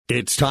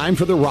It's time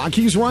for the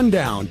Rockies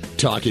Rundown,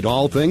 talking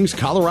all things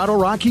Colorado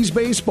Rockies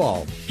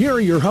baseball. Here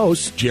are your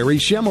hosts, Jerry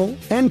Schimmel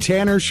and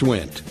Tanner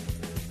Schwint.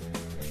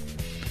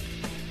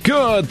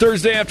 Good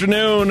Thursday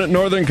afternoon,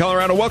 Northern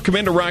Colorado. Welcome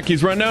into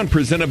Rockies Rundown,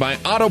 presented by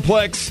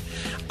Autoplex.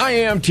 I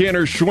am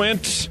Tanner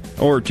Schwint,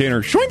 or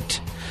Tanner Schwint.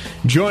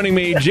 Joining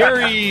me,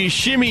 Jerry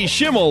Shimmy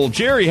Schimmel.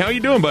 Jerry, how you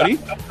doing, buddy?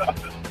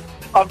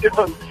 I'm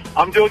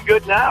doing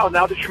good now.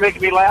 Now that you're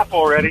making me laugh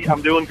already,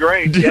 I'm doing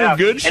great. Doing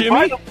good,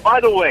 Shimmy? And by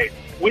the way,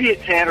 we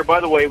at Tanner,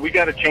 we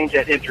got to change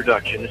that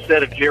introduction.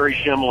 Instead of Jerry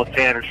Schimmel and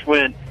Tanner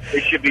Schwint,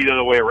 it should be the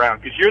other way around,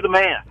 because you're the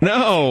man.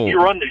 No.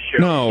 You run this show.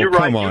 No, you're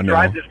come right. on You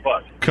drive this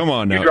bus. Come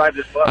on now. You drive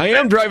this bus. I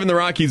am driving the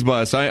Rockies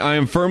bus. I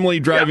am firmly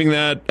driving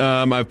that.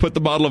 I've put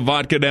the bottle of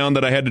vodka down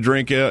that I had to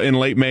drink in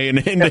late May and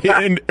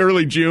in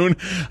early June.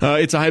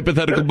 It's a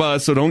hypothetical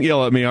bus, so don't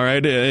yell at me, all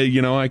right?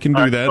 I can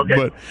do that.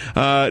 Okay.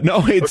 But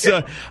no, it's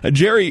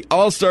Jerry,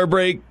 All-Star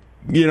break,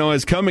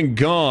 has come and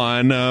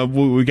gone.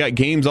 We got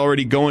games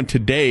already going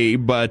today,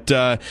 but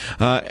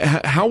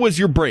how was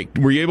your break?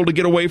 Were you able to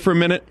get away for a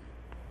minute?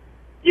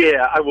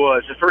 Yeah, I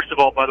was. And first of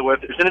all, by the way,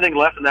 if there's anything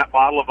left in that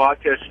bottle of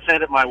vodka,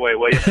 send it my way,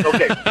 will you?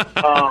 Okay.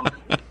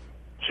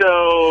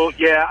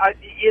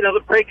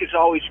 The break is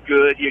always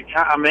good.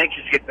 I'm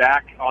anxious to get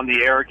back on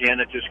the air again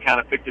and just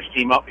kind of pick this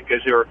team up, because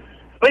they were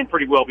playing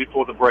pretty well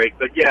before the break.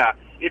 But, yeah,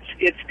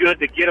 it's good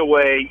to get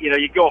away.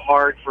 You go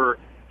hard for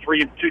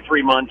 3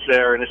 months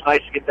there, and it's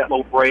nice to get that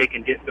little break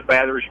and get the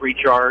batteries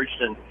recharged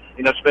and,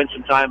 spend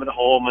some time at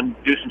home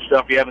and do some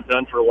stuff you haven't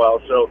done for a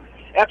while. So,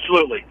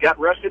 absolutely. Got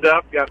rested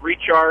up, got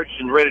recharged,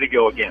 and ready to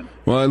go again.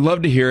 Well, I'd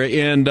love to hear it.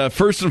 And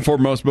first and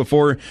foremost,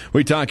 before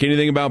we talk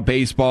anything about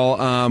baseball,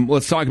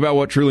 let's talk about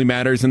what truly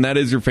matters, and that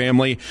is your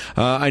family.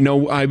 I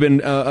know I've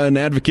been an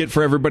advocate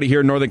for everybody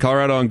here in Northern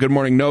Colorado on Good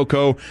Morning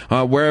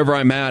NoCo, wherever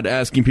I'm at,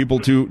 asking people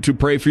to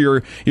pray for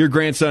your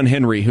grandson,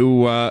 Henry,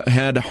 who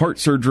had heart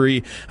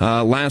surgery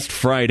last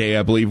Friday,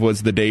 I believe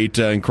was the date,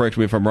 and correct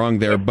me if I'm wrong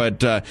there. But,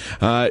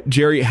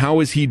 Jerry, how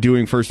is he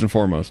doing first and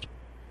foremost?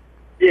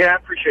 Yeah, I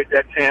appreciate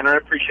that, Tanner. I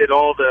appreciate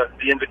all the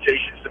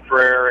invitations to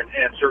prayer and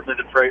certainly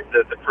the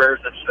prayers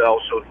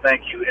themselves. So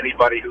thank you,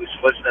 anybody who's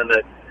listening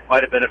that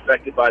might have been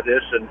affected by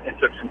this and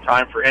took some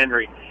time for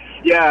Henry.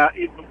 Yeah,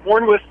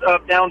 born with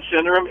Down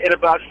syndrome, and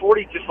about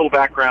 40, just a little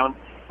background,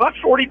 about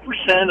 40%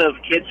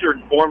 of kids who are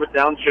born with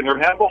Down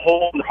syndrome have a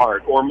hole in the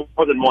heart, or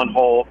more than one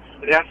hole,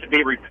 that has to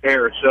be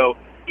repaired. So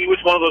he was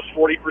one of those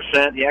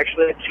 40%. He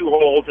actually had 2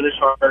 holes in his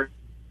heart.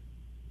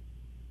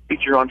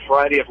 Feature on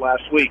Friday of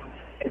last week.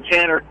 And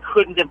Tanner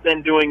couldn't have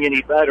been doing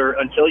any better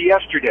until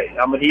yesterday.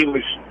 I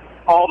mean,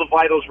 all the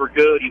vitals were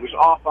good. He was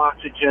off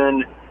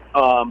oxygen,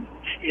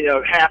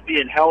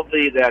 happy and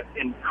healthy. That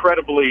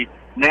incredibly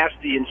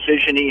nasty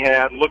incision he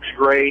had looks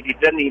great. He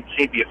doesn't even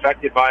seem to be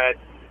affected by it.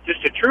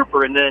 Just a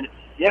trooper. And then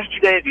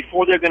yesterday,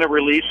 before they're going to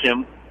release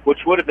him, which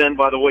would have been,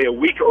 by the way, a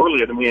week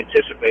earlier than we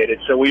anticipated.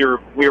 So we were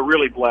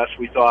really blessed,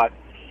 we thought.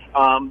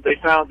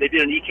 They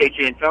did an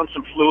EKG and found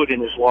some fluid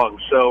in his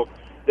lungs. So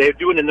they're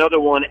doing another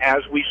one as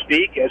we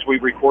speak, as we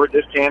record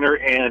this, Tanner,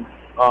 and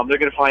they're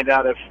going to find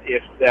out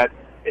if that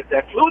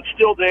fluid's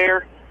still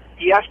there.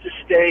 He has to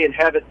stay and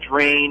have it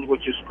drained,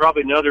 which is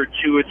probably another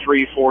 2 or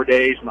 3, 4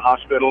 days in the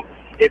hospital.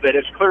 If it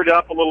has cleared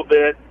up a little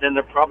bit, then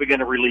they're probably going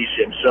to release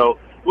him. So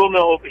we'll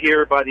know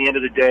here by the end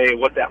of the day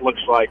what that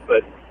looks like.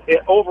 But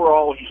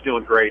overall, he's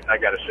doing great, I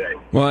got to say.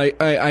 Well,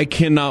 I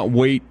cannot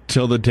wait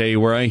till the day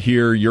where I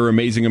hear your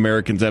Amazing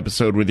Americans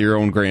episode with your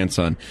own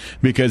grandson,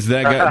 because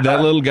that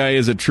little guy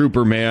is a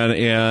trooper, man,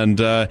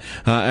 and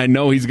I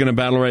know he's going to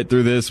battle right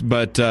through this.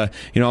 But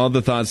all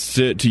the thoughts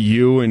to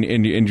you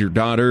and your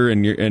daughter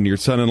and your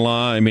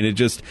son-in-law. I mean, it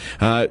just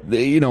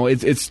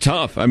it's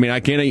tough. I mean,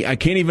 I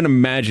can't even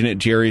imagine it,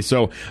 Jerry.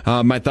 So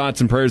my thoughts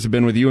and prayers have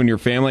been with you and your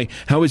family.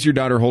 How is your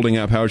daughter holding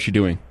up? How is she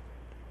doing?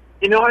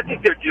 I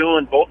think they're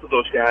doing, both of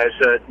those guys,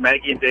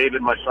 Maggie and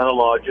David, my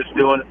son-in-law, just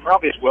doing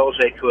probably as well as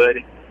they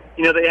could.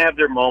 They have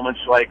their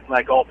moments like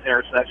all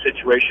parents in that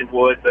situation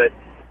would, but,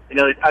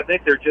 I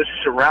think they're just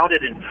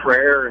surrounded in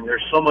prayer, and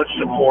there's so much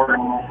support.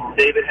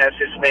 David has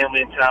his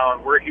family in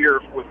town. We're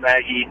here with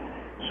Maggie.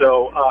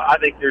 So I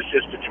think there's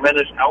just a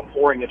tremendous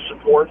outpouring of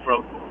support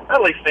from not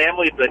only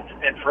family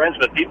and friends,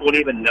 but people who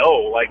don't even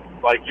know, like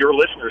your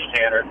listeners,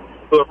 Tanner,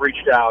 who have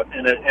reached out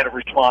and have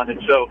responded.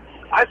 So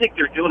I think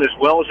they're doing as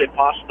well as they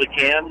possibly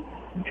can.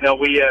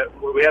 We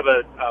have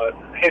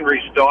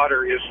Henry's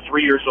daughter is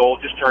 3 years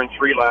old, just turned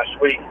 3 last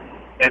week,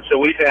 and so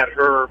we've had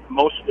her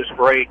most of this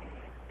break,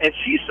 and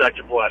she's such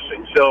a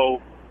blessing.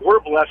 So we're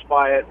blessed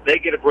by it. They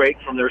get a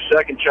break from their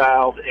second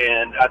child,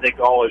 and I think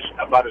all is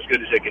about as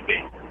good as it could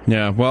be.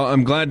 Yeah, well,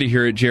 I'm glad to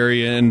hear it,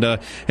 Jerry, and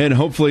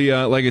hopefully,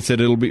 like I said,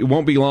 it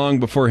won't be long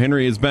before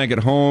Henry is back at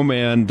home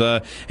and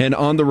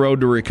on the road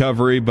to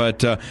recovery.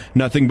 But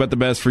nothing but the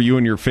best for you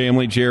and your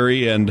family,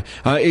 Jerry. And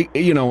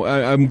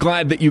I'm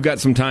glad that you got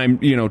some time,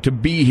 to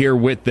be here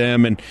with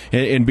them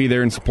and be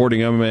there and supporting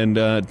them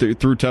and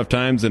through tough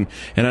times. And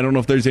I don't know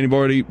if there's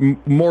anybody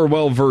more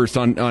well versed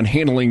on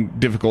handling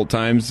difficult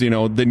times,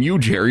 than you,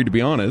 Jerry, to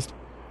be honest.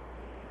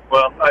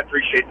 Well, I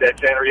appreciate that,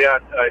 Tanner. Yeah,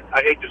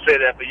 I hate to say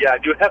that, but yeah, I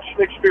do have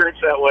some experience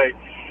that way.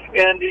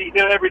 And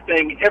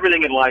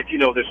everything in life,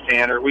 this,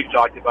 Tanner. We've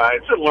talked about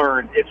it.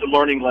 It's a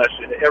learning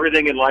lesson.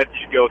 Everything in life that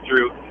you go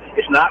through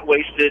is not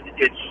wasted.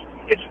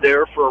 It's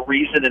there for a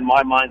reason, in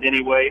my mind,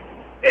 anyway.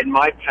 And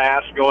my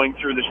past, going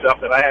through the stuff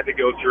that I had to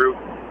go through,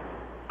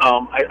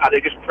 I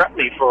think it's prepped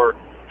me for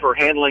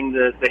handling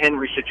the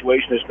Henry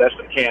situation as best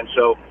I can.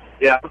 So,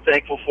 yeah, I'm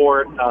thankful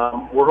for it.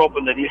 We're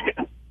hoping that he's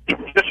going to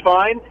be just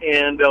fine,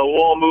 and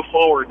we'll all move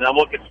forward. And I'm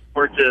looking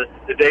forward to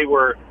the day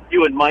where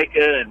you and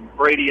Micah and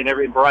Brady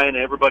and Brian and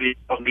everybody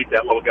else meet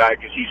that little guy,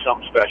 because he's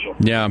something special.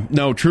 Yeah,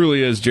 no,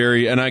 truly is,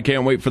 Jerry, and I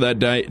can't wait for that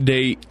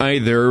day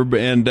either.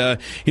 And,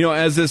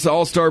 as this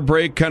All-Star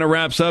break kind of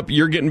wraps up,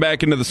 you're getting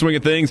back into the swing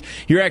of things.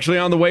 You're actually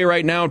on the way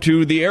right now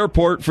to the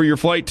airport for your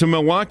flight to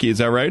Milwaukee. Is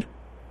that right?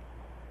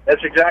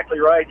 That's exactly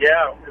right,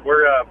 yeah.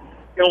 We're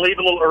going to leave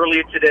a little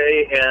earlier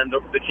today, and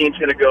the team's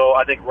going to go,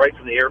 I think, right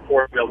from the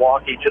airport in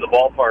Milwaukee to the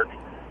ballpark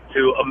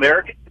to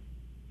American.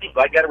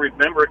 I got to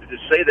remember to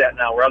say that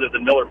now rather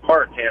than Miller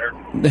Park, Tanner.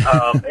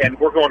 And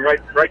we're going right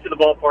to the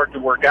ballpark to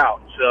work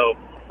out. So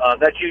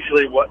that's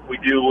usually what we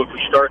do if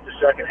we start the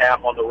second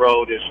half on the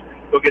road, is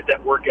go get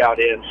that workout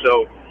in.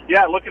 So,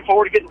 yeah, looking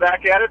forward to getting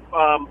back at it.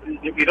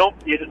 You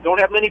don't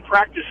have many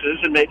practices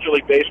in Major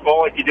League Baseball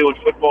like you do in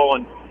football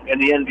and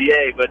the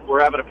NBA, but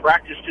we're having a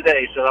practice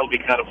today, so that'll be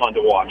kind of fun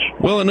to watch.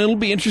 Well, and it'll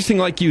be interesting,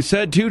 like you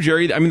said, too,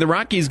 Jerry. I mean, the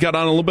Rockies got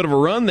on a little bit of a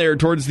run there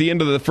towards the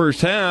end of the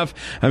first half.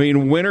 I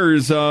mean,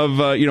 winners of,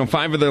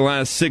 5 of their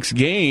last 6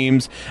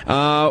 games.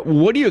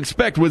 What do you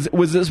expect? Was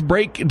this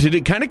break, did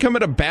it kind of come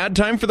at a bad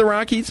time for the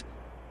Rockies?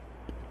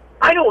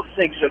 I don't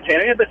think so,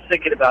 Tanner. I've been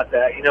thinking about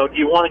that. Do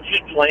you want to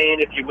keep playing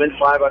if you win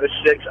 5 out of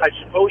 6? I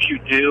suppose you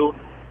do,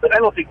 but I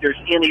don't think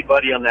there's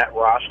anybody on that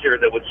roster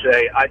that would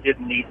say, I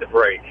didn't need the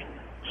break.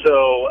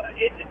 So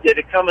did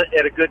it come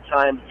at a good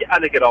time? I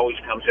think it always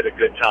comes at a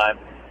good time.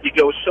 You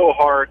go so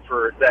hard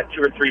for that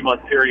 2 or 3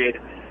 month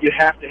period. You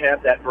have to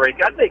have that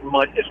break. I think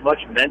as much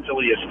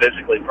mentally as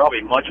physically,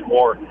 probably much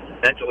more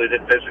mentally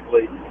than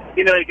physically.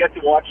 You get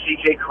to watch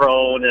C.J.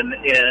 Cron,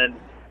 and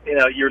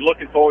you're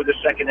looking forward to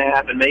the second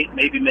half and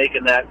maybe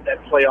making that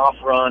playoff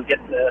run,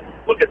 getting to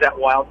look at that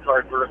wild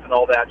card berth and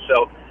all that.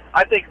 So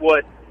I think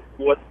what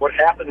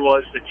happened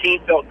was the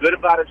team felt good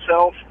about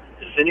itself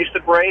to finish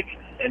the break,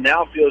 and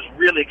now feels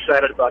really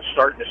excited about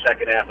starting the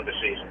second half of the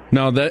season.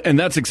 No,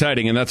 that's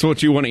exciting, and that's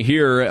what you want to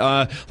hear.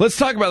 Let's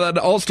talk about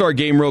that All-Star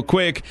game real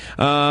quick.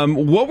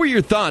 What were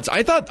your thoughts?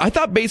 I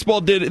thought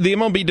baseball the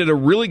MLB did a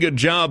really good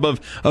job of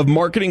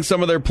marketing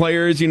some of their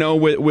players,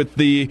 with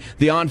the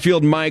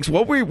on-field mics.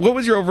 What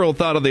was your overall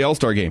thought of the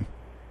All-Star game?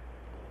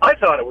 I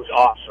thought it was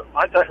awesome.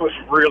 I thought it was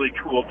really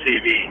cool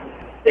TV.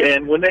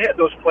 And when they had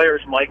those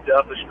players mic'd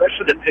up,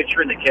 especially the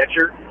pitcher and the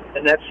catcher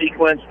in that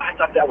sequence, I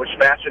thought that was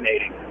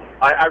fascinating.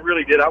 I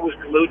really did. I was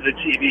glued to the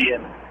TV,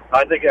 and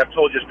I think I've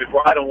told you this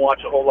before, I don't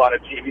watch a whole lot of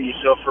TV.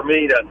 So for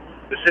me to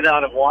sit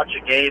down and watch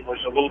a game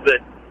was a little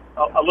bit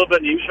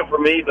unusual for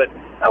me, but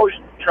I always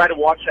try to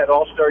watch that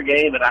All-Star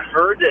game, and I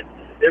heard that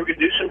they were going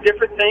to do some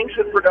different things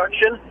with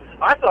production.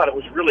 I thought it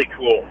was really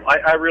cool.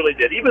 I really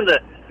did. Even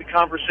the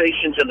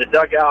conversations in the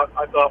dugout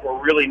I thought were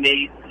really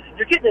neat.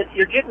 You're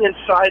getting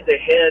inside the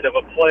head of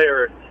a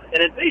player, and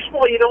in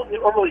baseball you don't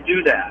normally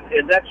do that,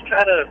 and that's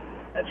kind of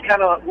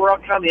we're all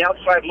kind of the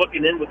outside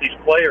looking in with these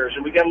players,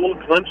 and we got a little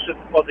glimpse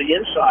of the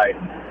inside.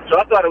 So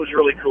I thought it was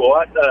really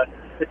cool.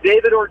 The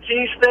David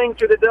Ortiz thing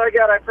to the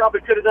dugout, I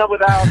probably could have done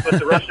without, but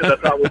the rest of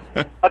it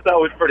I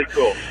thought was pretty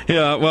cool.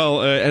 Yeah,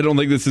 well, I don't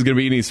think this is going to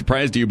be any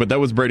surprise to you, but that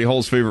was Brady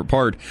Hull's favorite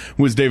part,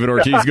 was David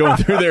Ortiz going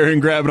through there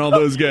and grabbing all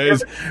those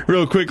guys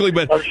real quickly.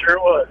 But I'm sure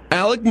it was.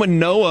 Alek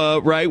Manoah,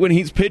 right, when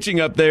he's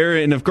pitching up there,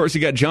 and of course you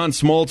got John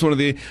Smoltz,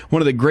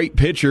 one of the great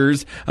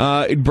pitchers,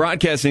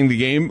 broadcasting the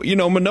game.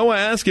 Manoah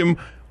asked him,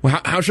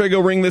 how should I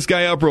go ring this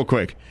guy up real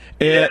quick?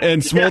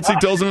 And Smoltzy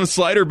tells him a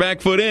slider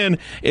back foot in.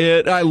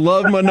 I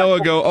love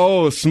Manoah go,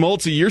 oh,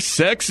 Smoltzy, you're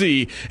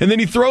sexy. And then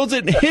he throws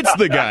it and hits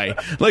the guy.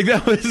 Like,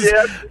 that was,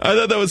 I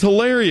thought that was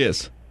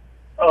hilarious.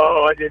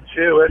 Oh, I did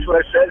too. That's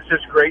what I said. It's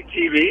just great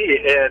TV.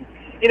 And,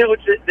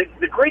 it's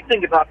the great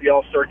thing about the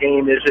All-Star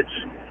game is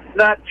it's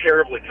not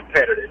terribly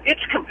competitive.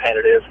 It's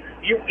competitive.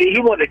 He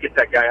wanted to get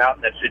that guy out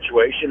in that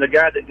situation. The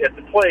guy that at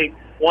the plate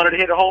wanted to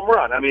hit a home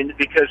run. I mean,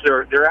 because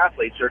they're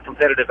athletes, they're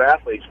competitive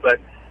athletes. But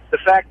the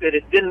fact that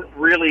it didn't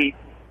really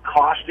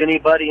cost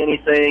anybody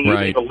anything,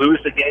 right, even to lose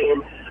the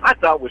game, I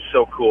thought was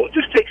so cool. It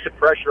just takes the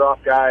pressure off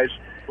guys,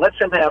 lets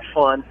them have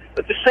fun.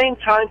 But at the same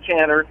time,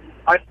 Tanner,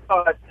 I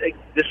thought they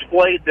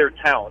displayed their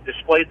talent,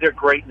 displayed their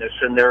greatness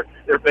and their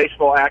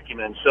baseball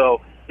acumen.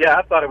 So, yeah,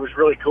 I thought it was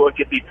really cool. It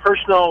could be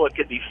personal, it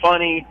could be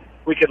funny.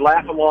 We could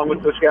laugh along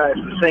with those guys.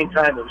 At the same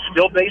time, it was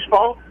still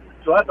baseball,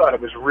 So I thought it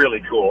was really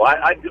cool.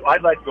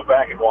 I'd like to go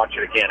back and watch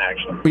it again,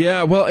 actually.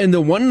 Yeah, well, and the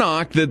one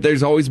knock that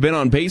there's always been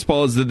on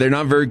baseball is that they're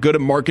not very good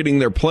at marketing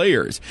their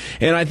players.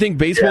 And I think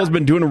baseball's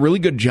been doing a really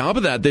good job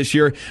of that this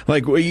year.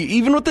 Like,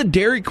 even with the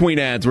Dairy Queen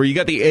ads, where you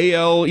got the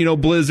AL,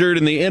 Blizzard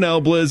and the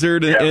NL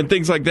Blizzard and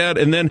things like that,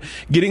 and then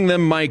getting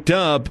them mic'd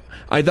up,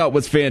 I thought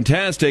was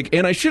fantastic.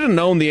 And I should have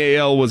known the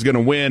AL was going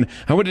to win.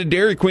 I went to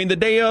Dairy Queen the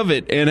day of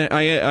it, and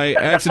I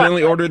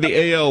accidentally ordered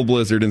the AL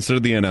Blizzard instead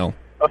of the NL.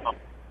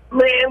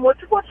 Man, what's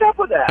up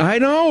with that? I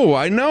know.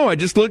 I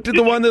just looked at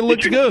the one that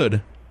looked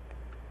good.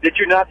 Did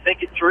you not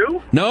think it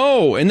through?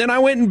 No, and then I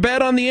went and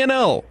bet on the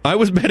NL. I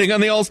was betting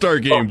on the All-Star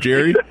game,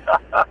 Jerry.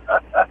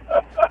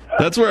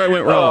 That's where I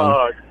went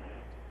wrong.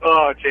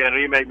 Oh, Tanner,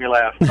 you make me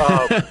laugh.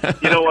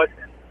 You know what?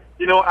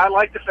 I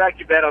like the fact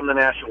you bet on the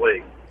National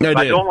League.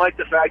 I don't like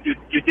the fact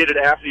you did it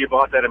after you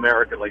bought that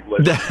American League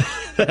list.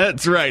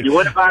 That's right. You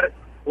went about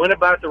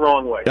it the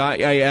wrong way.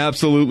 I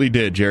absolutely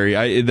did,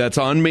 Jerry. That's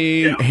on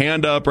me. Yeah.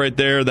 Hand up right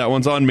there. That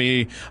one's on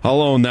me.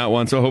 I'll own that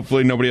one. So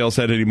hopefully nobody else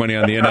had any money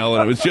on the NL,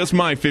 and it was just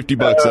my $50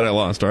 that I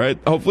lost. All right.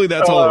 Hopefully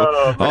that's all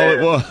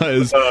it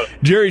was.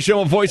 Jerry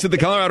Schimmel, voice of the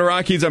Colorado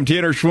Rockies. I'm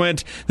Tanner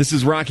Schwint. This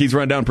is Rockies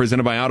Rundown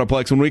presented by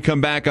Autoplex. When we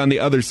come back on the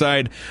other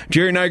side,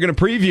 Jerry and I are going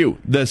to preview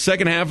the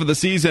second half of the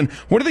season.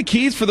 What are the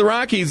keys for the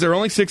Rockies? They're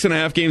only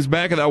 6.5 games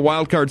back of that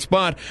wild card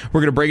spot.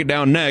 We're going to break it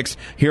down next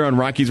here on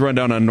Rockies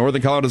Rundown on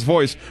Northern Colorado's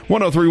Voice,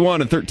 103.1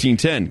 and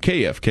 1310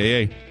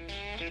 KFKA.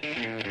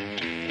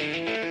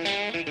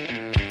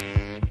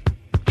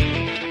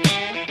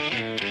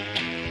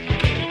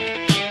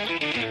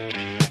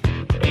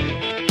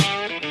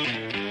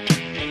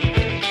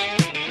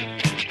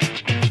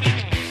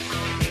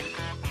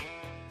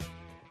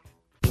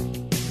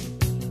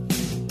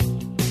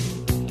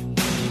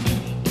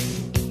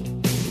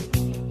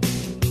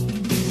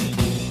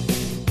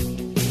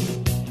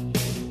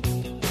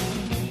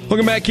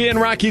 Welcome back in.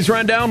 Rockies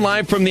Rundown,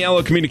 live from the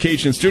Allo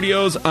Communications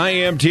Studios. I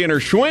am Tanner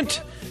Schwint.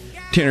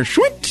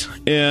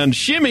 And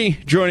Shimmy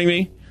joining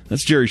me.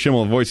 That's Jerry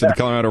Schimmel, the voice of the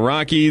Colorado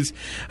Rockies.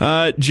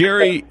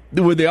 Jerry,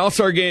 with the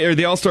All-Star game or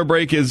the All-Star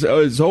break is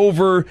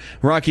over.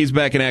 Rockies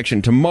back in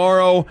action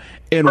tomorrow.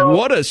 And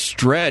what a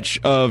stretch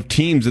of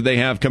teams that they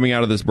have coming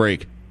out of this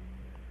break.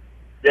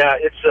 Yeah,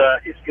 it's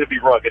going to be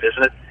rugged,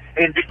 isn't it?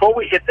 And before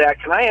we hit that,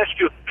 can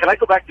I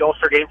go back to the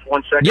All-Star game for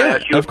 1 second? Yeah, and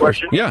ask you of a course.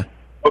 Question? Yeah.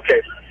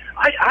 Okay.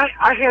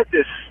 I had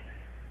this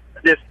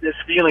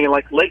feeling,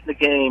 like late in the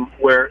game,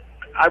 where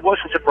I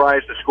wasn't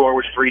surprised the score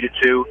was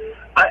 3-2.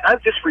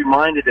 I'm just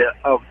reminded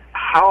of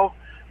how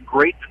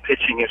great the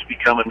pitching has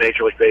become in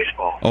Major League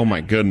Baseball. Oh my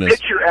goodness!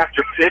 Pitcher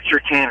after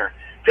pitcher, Tanner.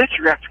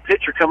 Pitcher after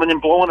pitcher coming in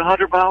blowing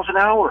 100 miles an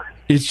hour.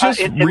 It's just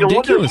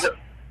ridiculous,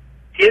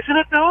 isn't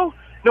it? Though.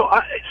 No.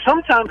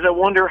 Sometimes I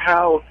wonder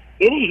how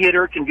any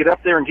hitter can get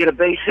up there and get a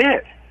base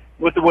hit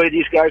with the way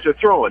these guys are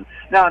throwing.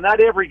 Now, not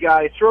every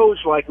guy throws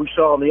like we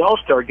saw in the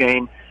All-Star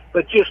game,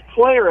 but just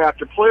player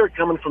after player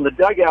coming from the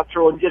dugout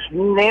throwing just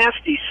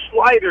nasty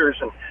sliders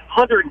and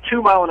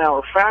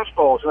 102-mile-an-hour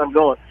fastballs. And I'm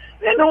going,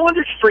 man, no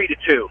wonder it's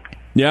 3-2.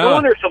 Yeah. No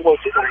wonder it's a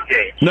low-scoring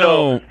game.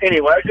 No. So,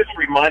 anyway, I was just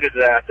reminded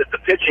of that the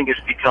pitching has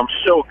become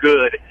so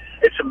good.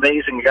 It's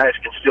amazing guys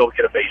can still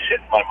get a base hit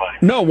in my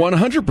mind. No,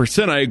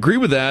 100%. I agree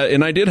with that,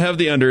 and I did have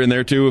the under in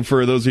there too.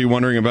 For those of you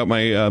wondering about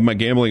my my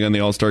gambling on the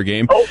All-Star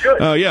game. Oh, good.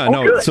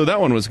 Good. So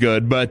that one was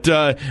good. But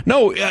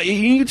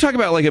you talk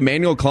about like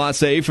Emmanuel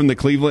Clase from the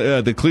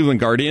Cleveland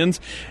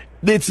Guardians.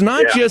 It's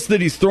not just that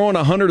he's throwing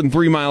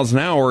 103 miles an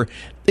hour.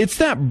 It's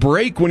that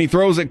break when he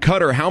throws a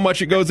cutter, how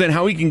much it goes in,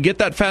 how he can get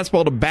that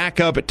fastball to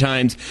back up at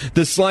times.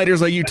 The sliders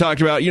like you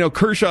talked about,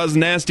 Kershaw's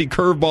nasty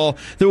curveball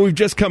that we've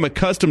just come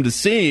accustomed to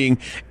seeing.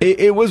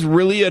 It was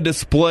really a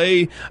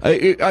display.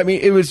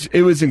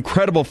 It was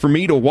incredible for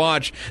me to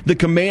watch the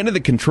command and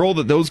the control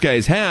that those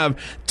guys have.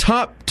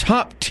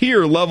 Top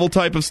tier level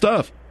type of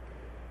stuff.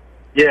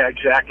 Yeah,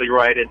 exactly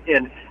right.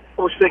 And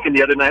I was thinking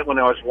the other night when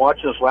I was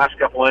watching those last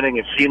couple innings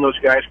and seeing those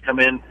guys come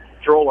in,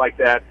 throw like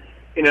that,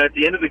 at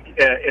the end of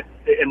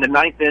in the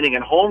ninth inning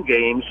in home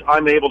games,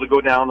 I'm able to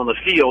go down on the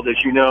field, as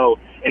you know,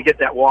 and get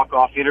that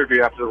walk-off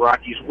interview after the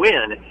Rockies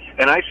win.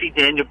 And I see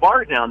Daniel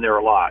Bard down there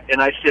a lot.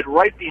 And I sit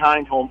right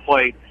behind home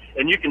plate,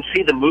 and you can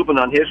see the movement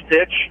on his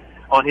pitch,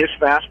 on his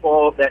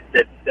fastball, that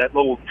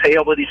little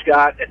tail that he's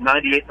got at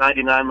 98,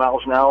 99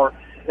 miles an hour.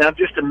 And I'm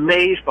just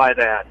amazed by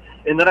that.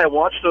 And then I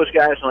watch those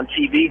guys on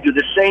TV do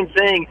the same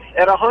thing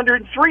at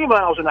 103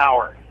 miles an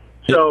hour.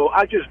 So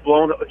I'm just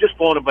blown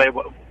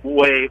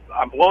away.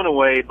 I'm blown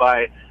away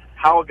by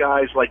how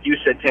guys, like you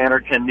said,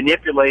 Tanner, can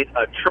manipulate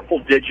a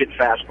triple-digit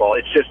fastball.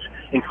 It's just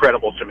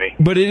incredible to me.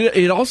 But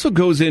it also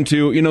goes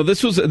into,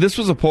 this was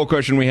a poll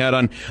question we had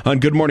on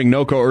Good Morning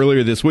NoCo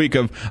earlier this week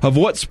of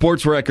what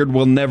sports record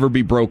will never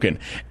be broken.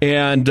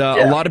 And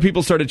a lot of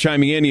people started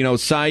chiming in,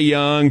 Cy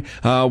Young,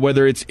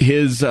 whether it's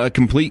his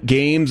complete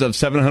games of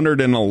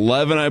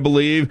 711, I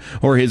believe,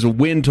 or his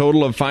win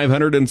total of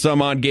 500 and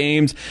some odd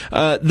games.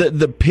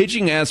 The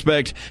pitching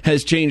aspect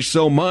has changed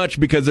so much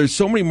because there's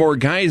so many more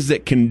guys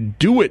that can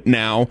do it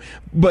now,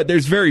 but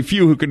there's very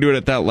few who can do it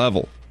at that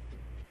level.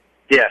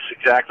 Yes,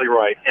 exactly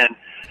right. And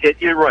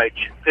you're right.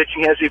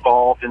 Pitching has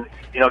evolved, and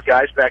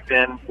guys back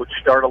then would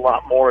start a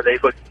lot more. They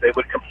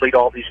would complete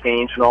all these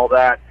games and all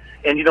that,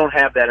 and you don't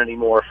have that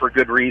anymore for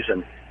good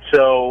reason.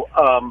 So,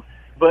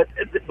 but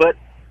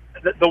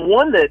the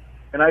one that,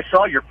 and I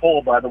saw your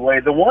poll, by the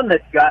way, the one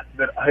that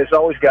has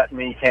always gotten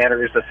me,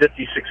 Tanner, is the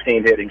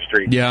 50-16 hitting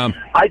streak. Yeah,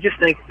 I just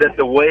think that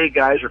the way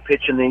guys are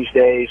pitching these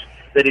days,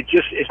 that it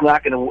just is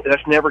not going to.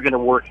 That's never going to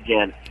work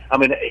again. I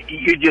mean,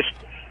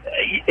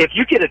 if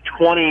you get a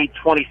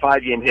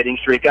 20-25 game hitting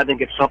streak, I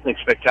think it's something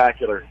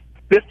spectacular.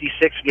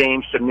 56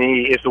 games to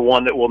me is the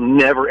one that will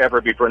never ever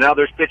be broken. Now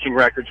there's pitching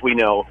records, we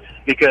know,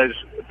 because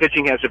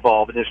pitching has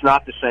evolved and it's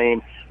not the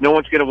same. No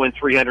one's going to win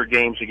 300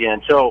 games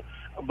again. So,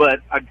 but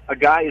a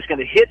guy who's going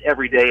to hit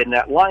every day in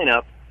that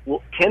lineup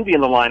can be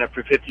in the lineup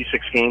for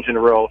 56 games in a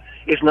row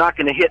is not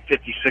going to hit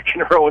 56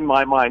 in a row in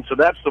my mind. So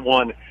that's the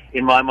one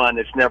in my mind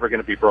that's never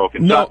going to be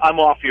broken. No. So I'm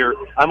off your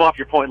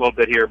point a little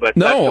bit here, but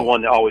that's the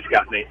one that always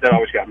got me.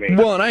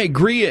 Well, and I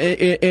agree.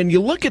 And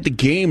you look at the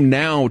game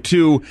now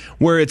too,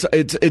 where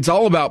it's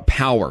all about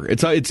power.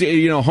 It's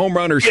home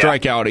run or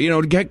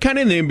strikeout. Kind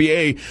of in the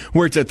NBA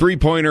where it's a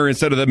 3-pointer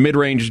instead of the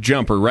mid-range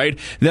jumper, right?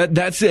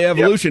 That's the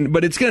evolution. Yep.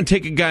 But it's going to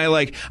take a guy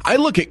like, I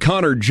look at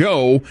Connor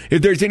Joe.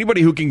 If there's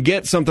anybody who can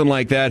get something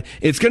like that,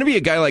 it's going to be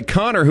a guy like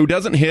Connor who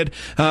doesn't hit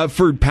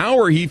for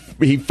power. He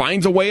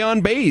finds a way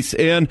on base,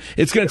 and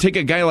it's going to take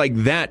a guy like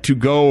that to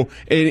go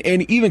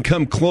and even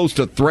come close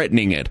to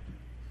threatening it.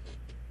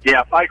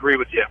 Yeah, I agree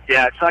with you.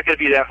 Yeah, it's not going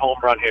to be that home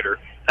run hitter,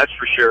 that's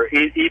for sure.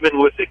 Even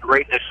with the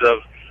greatness of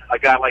a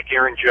guy like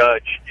Aaron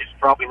Judge, it's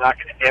probably not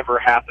going to ever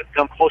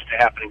come close to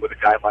happening with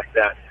a guy like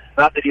that.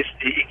 Not that he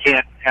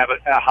can't have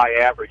a high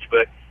average,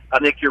 but I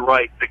think you're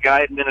right. The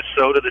guy at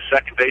Minnesota, the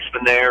second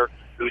baseman there,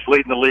 who's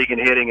leading the league in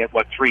hitting at,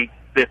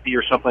 350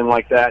 or something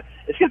like that,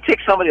 it's going to take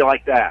somebody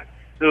like that,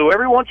 who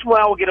every once in a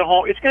while will get a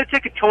home. It's going to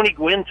take a Tony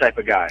Gwynn type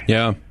of guy.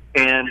 Yeah.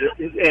 And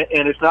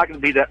it's not going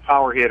to be that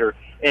power hitter.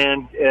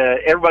 And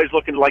everybody's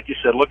looking, like you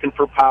said, looking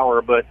for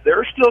power. But there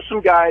are still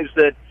some guys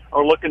that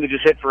are looking to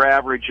just hit for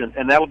average,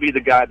 and that'll be the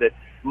guy that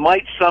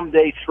might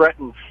someday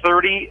threaten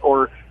 30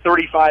 or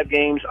 35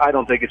 games. I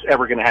don't think it's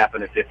ever going to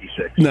happen at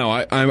 56. No,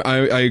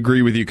 I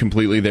agree with you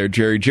completely there,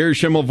 Jerry. Jerry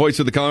Schimmel, voice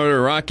of the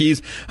Colorado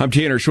Rockies. I'm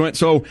Tanner Schwent.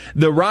 So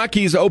the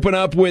Rockies open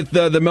up with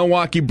the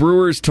Milwaukee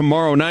Brewers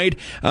tomorrow night.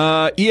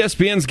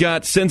 ESPN's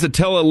got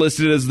Senzatella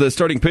listed as the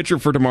starting pitcher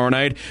for tomorrow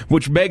night,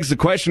 which begs the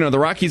question, are the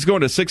Rockies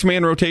going to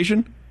 6-man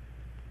rotation?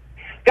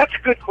 That's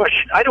a good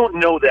question. I don't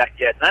know that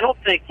yet. And I don't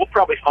think we'll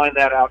probably find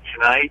that out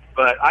tonight,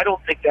 but I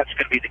don't think that's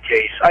going to be the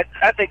case.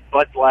 I think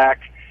Bud Black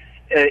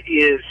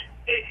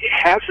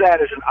has that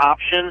as an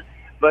option,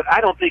 but I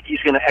don't think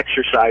he's going to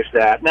exercise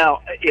that.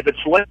 Now, if it's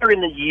later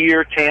in the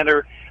year,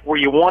 Tanner, where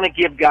you want to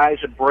give guys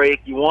a break,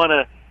 you want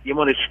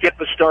to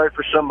skip a start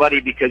for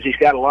somebody because he's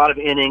got a lot of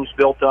innings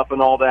built up and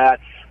all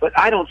that, but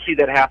I don't see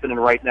that happening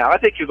right now. I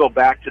think you go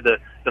back to the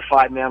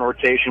 5-man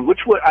rotation, which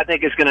I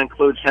think is going to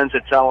include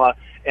Senzatella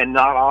and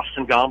not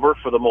Austin Gomber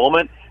for the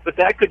moment, but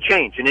that could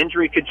change. An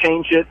injury could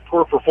change it.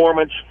 Poor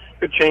performance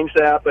could change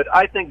that. But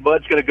I think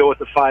Bud's going to go with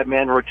the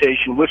 5-man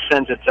rotation with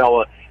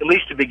Senzatella, at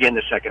least to begin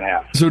the second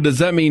half. So does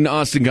that mean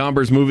Austin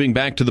Gomber's moving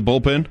back to the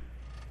bullpen?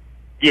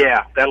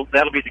 Yeah, that'll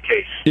be the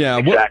case. Yeah,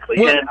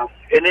 exactly.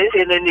 And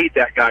they need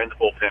that guy in the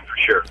bullpen for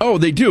sure. Oh,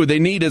 they do. They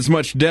need as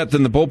much depth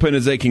in the bullpen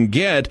as they can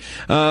get.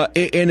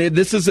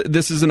 This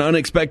is an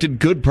unexpected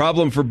good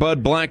problem for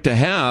Bud Black to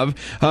have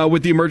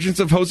with the emergence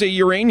of Jose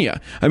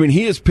Urena. I mean,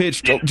 he has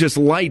pitched just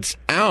lights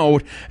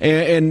out,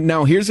 and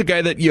now here's a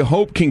guy that you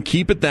hope can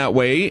keep it that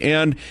way,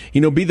 and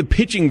be the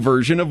pitching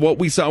version of what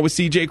we saw with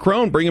C.J.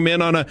 Cron. Bring him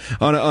in on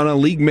a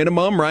league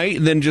minimum, right?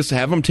 And then just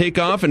have him take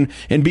off and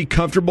be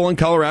comfortable in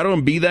Colorado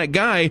and be that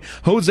guy.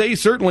 Jose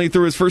certainly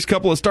through his first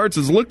couple of starts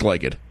has looked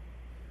like it.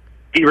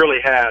 He really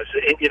has.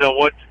 And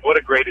what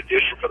a great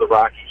addition for the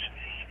Rockies.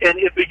 And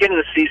at the beginning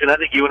of the season, I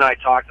think you and I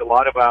talked a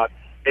lot about,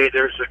 hey,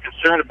 there's a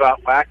concern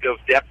about lack of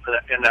depth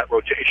in that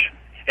rotation.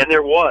 And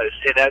there was.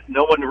 And that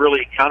no one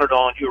really counted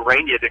on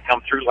Urena to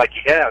come through like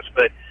he has.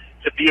 But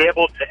to be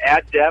able to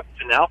add depth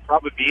and now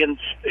probably being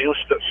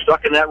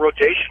stuck in that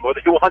rotation, whether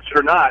he wants it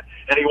or not,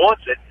 and he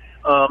wants it,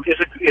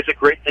 is a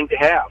great thing to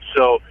have.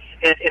 So,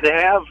 and to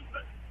have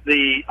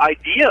the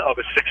idea of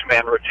a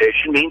 6-man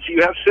rotation means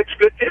you have 6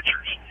 good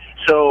pitchers.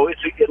 So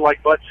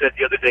like Bud said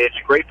the other day, it's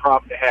a great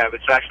problem to have.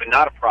 It's actually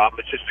not a problem.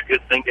 It's just a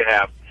good thing to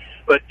have.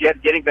 But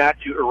yet, getting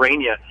back to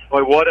Urena,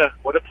 boy, what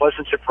a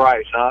pleasant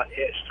surprise, huh?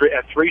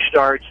 At 3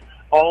 starts,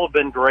 all have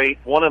been great.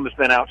 One of them has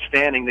been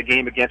outstanding, the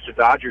game against the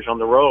Dodgers on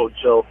the road.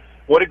 So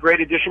what a great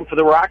addition for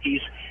the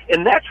Rockies.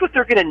 And that's what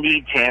they're going to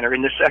need, Tanner,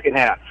 in the second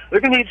half. They're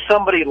going to need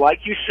somebody,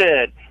 like you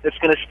said, that's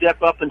going to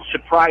step up and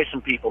surprise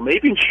some people,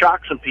 maybe even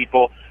shock some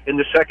people in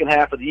the second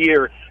half of the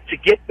year to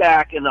get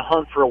back in the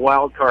hunt for a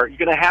wild card.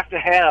 You're going to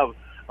have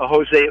a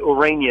Jose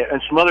Urena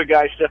and some other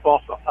guys step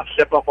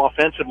up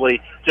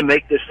offensively to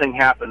make this thing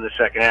happen in the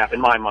second half,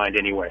 in my mind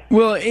anyway.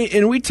 Well,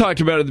 and we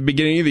talked about it at the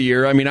beginning of the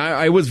year. I mean,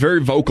 I was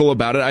very vocal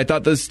about it. I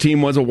thought this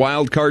team was a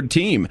wild card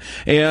team.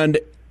 And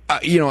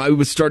I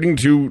was starting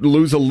to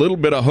lose a little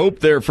bit of hope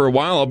there for a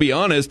while, I'll be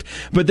honest.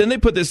 But then they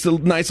put this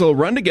nice little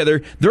run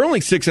together. They're only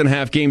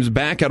 6.5 games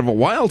back out of a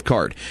wild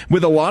card.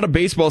 With a lot of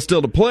baseball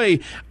still to play,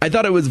 I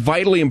thought it was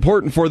vitally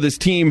important for this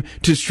team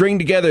to string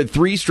together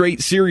 3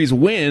 straight series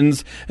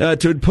wins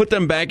to put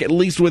them back at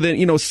least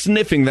within,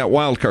 sniffing that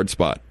wild card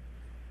spot.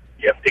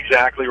 Yep,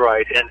 exactly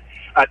right. And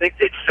I think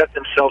they've set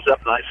themselves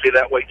up nicely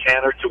that way,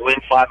 Tanner, to win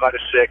 5 out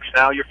of 6.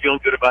 Now you're feeling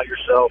good about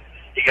yourself.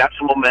 You got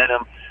some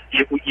momentum.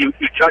 You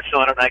touched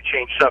on it, and I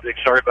changed subject.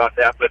 Sorry about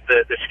that. But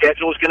the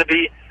schedule is going to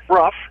be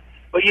rough.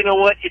 But you know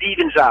what? It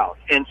evens out.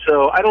 And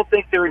so I don't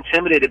think they're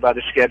intimidated by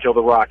the schedule of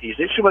the Rockies.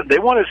 They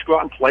want to go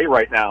out and play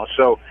right now.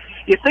 So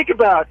you think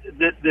about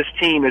this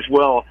team as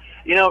well.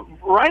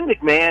 Ryan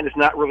McMahon has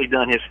not really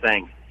done his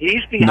thing.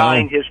 He's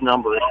behind his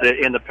numbers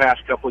in the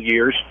past couple of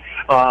years.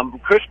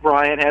 Chris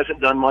Bryant hasn't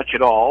done much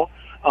at all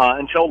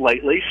until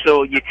lately.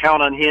 So you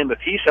count on him, if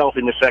he's healthy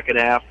in the second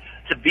half,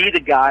 to be the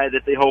guy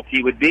that they hoped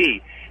he would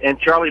be. And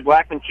Charlie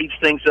Blackmon keeps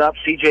things up.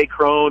 C.J.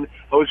 Cron,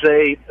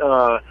 Jose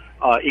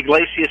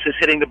Iglesias is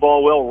hitting the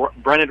ball well.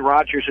 Brendan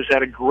Rodgers has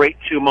had a great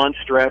 2-month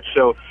stretch.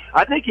 So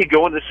I think you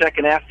go into the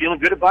second half feeling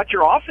good about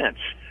your offense.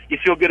 You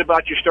feel good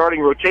about your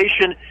starting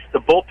rotation. The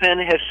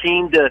bullpen has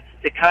seemed to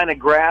kind of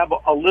grab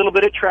a little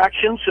bit of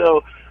traction.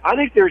 So I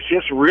think there's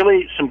just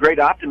really some great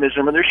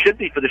optimism, and there should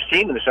be for this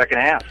team in the second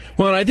half.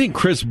 Well, and I think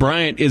Chris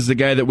Bryant is the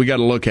guy that we got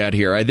to look at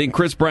here. I think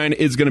Chris Bryant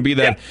is going to be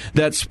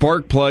that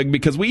spark plug,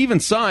 because we even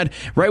saw it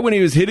right when he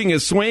was hitting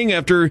his swing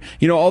after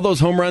all those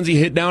home runs he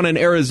hit down in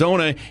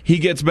Arizona. He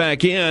gets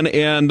back in,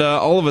 and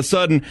all of a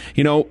sudden,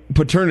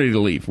 paternity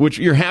leave, which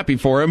you're happy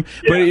for him,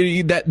 but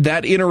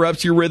that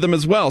interrupts your rhythm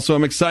as well. So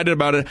I'm excited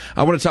about it.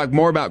 I want to talk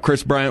more about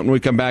Chris Bryant when we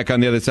come back on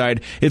the other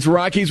side. It's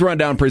Rockies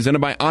Rundown presented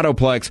by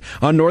Autoplex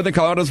on Northern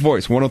Colorado's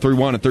Voice, 103.1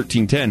 and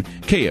 1310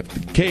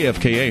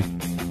 KFKA.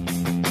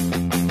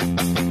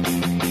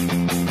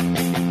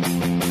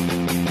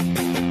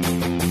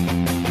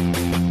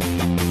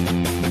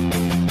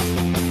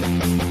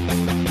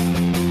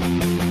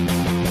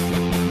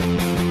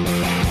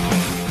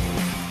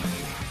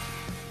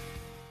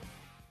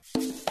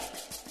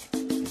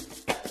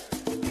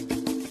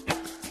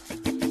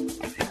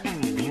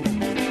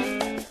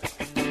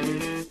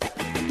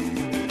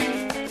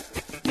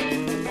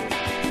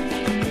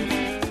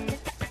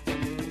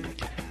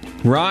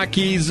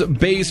 Rockies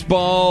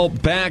baseball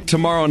back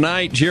tomorrow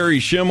night. Jerry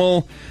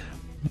Schimmel,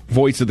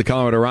 voice of the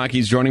Colorado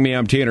Rockies, joining me.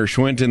 I'm Tanner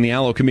Schwint in the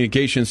Allo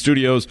Communications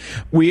Studios.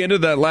 We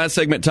ended that last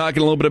segment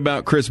talking a little bit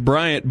about Chris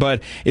Bryant,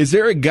 but is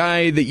there a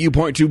guy that you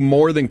point to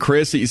more than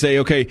Chris that you say,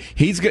 okay,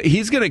 he's going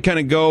to kind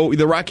of go,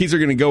 the Rockies are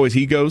going to go as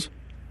he goes?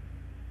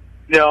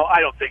 No,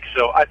 I don't think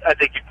so. I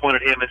think you point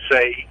at him and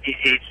say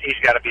he's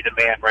got to be the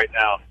man right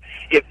now.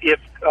 If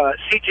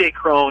C.J.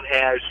 Cron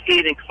has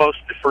anything close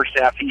to the first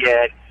half he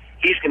had,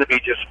 he's going to be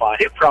just fine.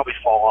 He'll probably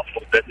fall off a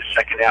little bit in the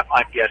second half,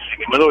 I'm guessing.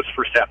 I mean, those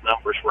first half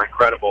numbers were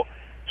incredible.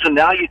 So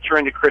now you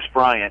turn to Chris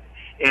Bryant,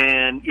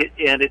 and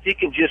if he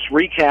can just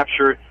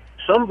recapture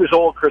some of his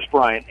old Chris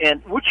Bryant,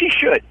 and which he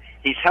should.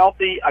 He's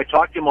healthy. I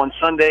talked to him on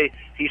Sunday.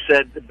 He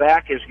said the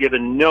back has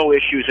given no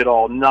issues at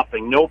all,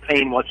 nothing, no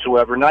pain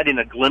whatsoever, not even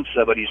a glimpse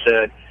of it, he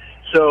said.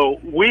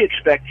 So we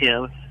expect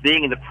him,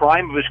 being in the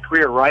prime of his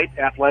career, right,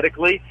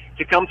 athletically,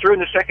 to come through in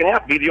the second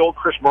half, be the old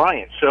Chris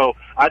Bryant. So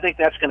I think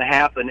that's going to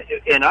happen,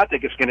 and I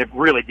think it's going to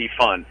really be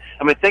fun.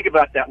 I mean, think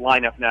about that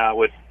lineup now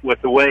with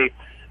the way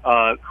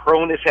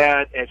Cron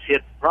has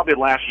hit probably the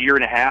last year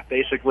and a half,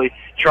 basically.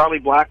 Charlie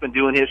Blackmon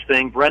doing his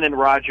thing, Brendan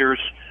Rodgers,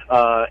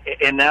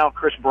 and now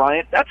Chris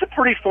Bryant. That's a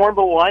pretty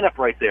formidable lineup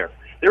right there.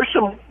 There's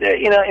some,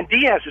 and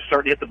Diaz is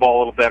starting to hit the ball a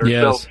little better.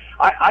 Yes. So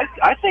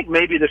I think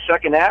maybe the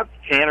second half,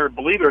 Tanner,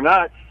 believe it or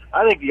not,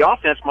 I think the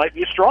offense might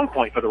be a strong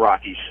point for the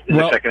Rockies in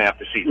the second half of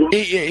the season.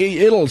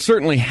 It'll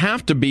certainly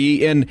have to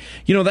be, and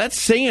that's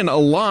saying a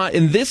lot.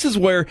 And this is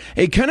where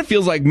it kind of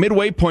feels like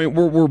midway point.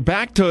 We're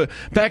back to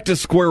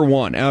square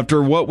one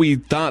after what we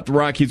thought the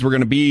Rockies were going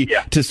to be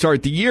to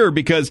start the year,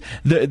 because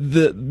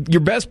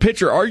your best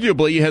pitcher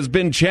arguably has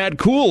been Chad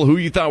Kuhl, who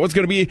you thought was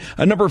going to be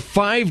a number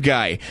 5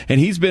 guy, and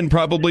he's been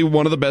probably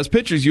one of the best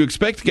pitchers. You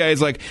expect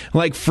guys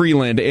like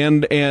Freeland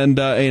and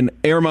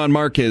German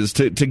Marquez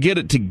to get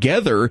it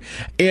together.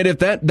 And if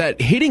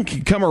that hitting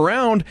can come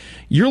around,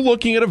 you're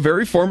looking at a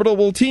very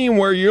formidable team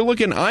where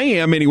I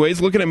am anyways,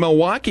 looking at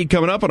Milwaukee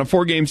coming up on a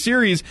 4-game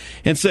series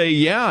and say,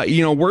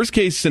 worst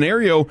case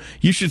scenario,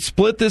 you should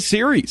split this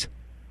series.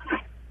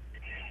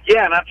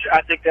 Yeah, and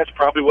I think that's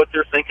probably what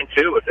they're thinking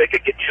too. If they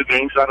could get 2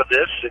 games out of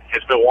this,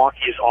 because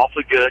Milwaukee is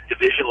awfully good,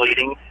 division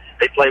leading.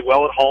 They play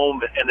well at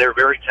home, and they're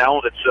very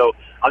talented. So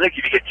I think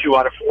if you get 2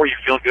 out of 4, you're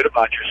feeling good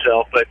about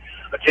yourself. But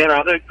Tanner,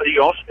 I think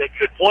you also make a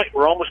good point.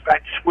 We're almost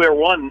back to square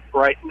one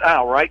right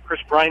now, right? Chris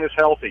Bryant is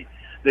healthy.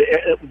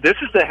 This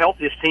is the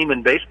healthiest team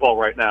in baseball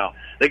right now.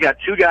 They got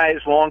 2 guys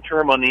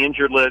long-term on the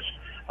injured list,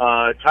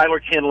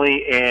 Tyler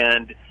Kinley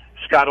and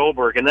Scott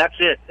Oberg, and that's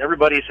it.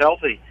 Everybody's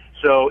healthy.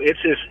 So it's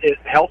as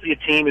healthy a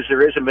team as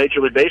there is in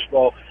Major League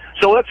Baseball.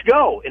 So let's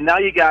go. And now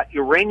you got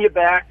Urania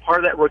back, part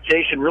of that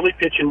rotation, really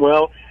pitching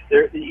well.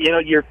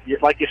 you're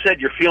like you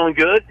said, you're feeling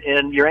good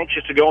and you're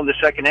anxious to go in the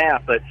second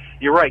half. But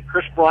you're right,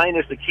 Chris Bryant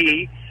is the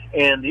key.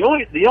 And the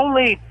only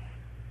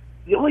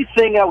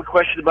thing I would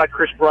question about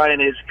Chris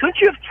Bryant is, couldn't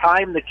you have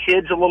timed the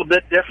kids a little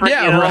bit different?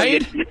 Yeah,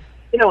 right.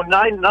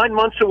 9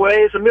 months away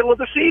is the middle of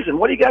the season.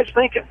 What are you guys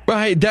thinking?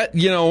 Right.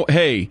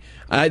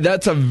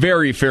 That's a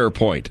very fair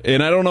point.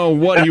 And I don't know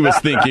what he was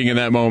thinking in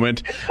that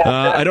moment.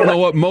 I don't know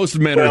what most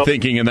men are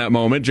thinking in that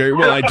moment, Jerry.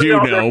 Well, I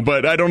do know,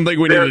 but I don't think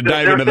we need to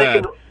dive into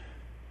that.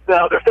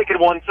 No, they're thinking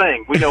one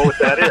thing. We know what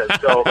that is.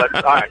 So, all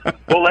right,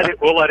 we'll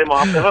let him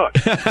off the hook.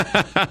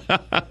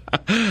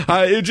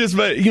 It's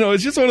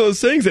just one of those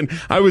things. And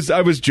I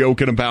was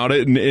joking about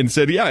it and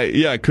said,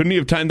 yeah, couldn't he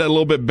have timed that a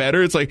little bit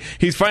better? It's like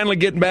he's finally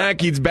getting back,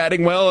 he's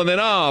batting well, and then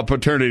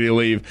paternity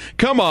leave.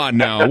 Come on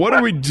now, what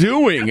are we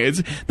doing?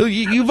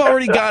 You've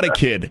already got a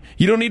kid.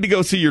 You don't need to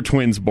go see your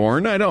twins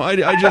born. I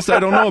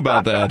don't know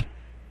about that.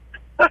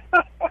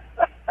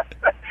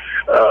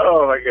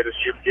 Oh, my goodness.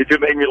 You do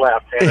make me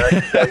laugh, Tanner. I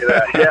can tell you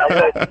that. Yeah,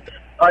 well,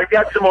 I've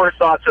got some more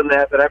thoughts on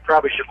that, but I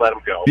probably should let him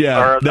go.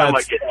 Yeah, or I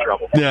might get in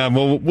trouble. Yeah,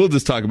 well, we'll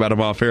just talk about him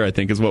off air, I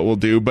think, is what we'll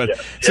do. But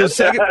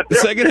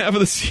second half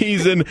of the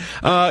season,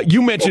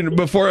 you mentioned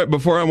before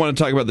I want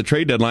to talk about the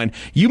trade deadline,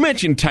 you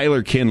mentioned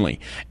Tyler Kinley.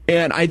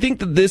 And I think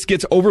that this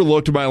gets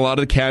overlooked by a lot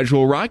of the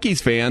casual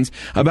Rockies fans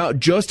about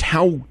just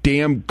how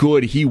damn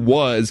good he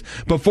was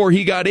before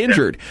he got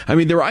injured. I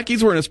mean, the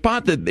Rockies were in a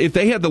spot that if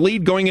they had the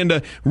lead going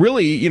into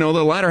really,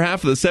 the latter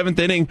half of the seventh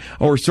inning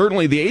or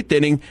certainly the eighth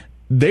inning,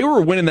 they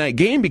were winning that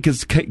game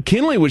because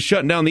Kinley was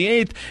shutting down the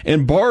eighth,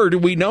 and Bard,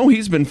 we know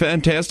he's been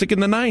fantastic in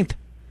the ninth.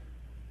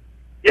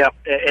 Yeah,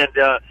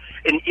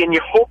 and you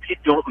hope you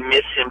don't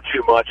miss him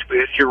too much,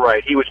 because you're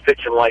right, he was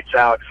pitching lights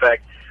out. In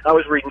fact, I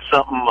was reading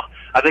something,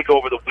 I think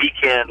over the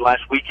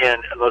last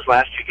weekend, in those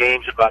last two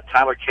games, about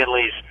Tyler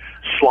Kinley's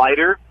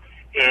slider,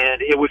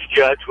 and it was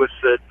judged with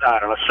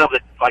something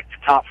like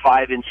the top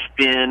 5 in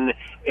spin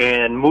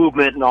and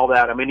movement and all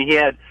that. I mean,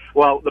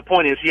 the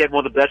point is, he had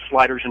one of the best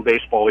sliders in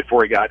baseball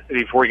before he got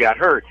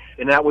hurt,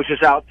 and that was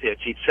his out pitch.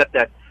 He'd set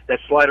that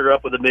slider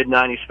up with a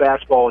mid-90s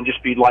fastball and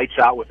just be lights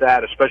out with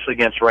that, especially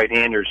against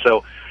right-handers.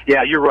 So,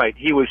 yeah, you're right.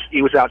 He was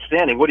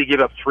outstanding. What did he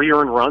give up, 3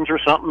 earned runs or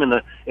something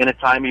in the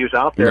time he was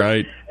out there?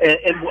 Right.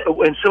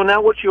 And so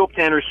now what you hope,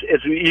 Tanner,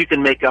 is you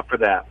can make up for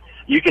that.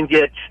 You can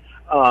get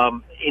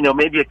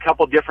maybe a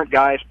couple different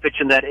guys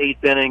pitching that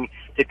eighth inning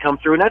to come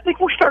through. And I think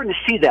we're starting to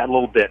see that a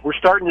little bit. We're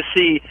starting to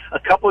see a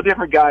couple of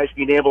different guys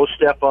being able to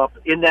step up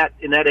in that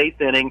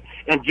eighth inning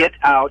and get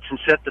outs and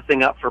set the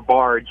thing up for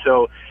Bard.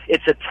 So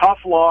it's a tough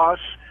loss,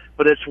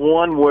 but it's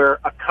one where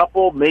a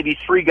couple, maybe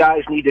 3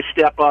 guys need to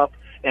step up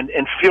and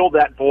fill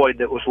that void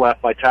that was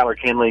left by Tyler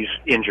Kinley's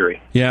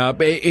injury. Yeah,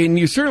 and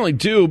you certainly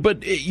do.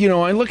 But,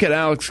 I look at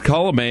Alex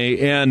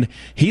Colomé, and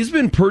he's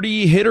been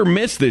pretty hit or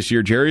miss this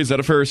year, Jerry. Is that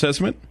a fair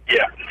assessment?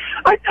 Yeah,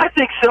 I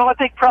think so. I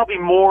think probably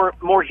more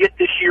hit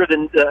this year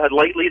than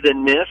lately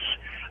than miss.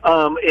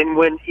 And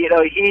when,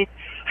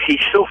 he's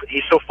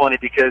so funny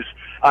because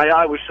I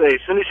always say,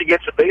 as soon as he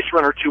gets a base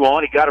runner or 2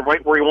 on, he got him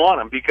right where he want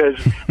him, because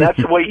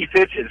that's the way he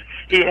pitches.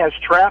 He has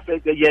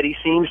traffic, but yet he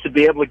seems to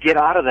be able to get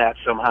out of that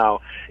somehow.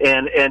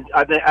 And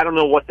I don't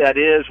know what that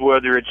is,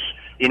 whether it's,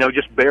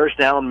 just bears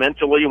down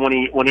mentally when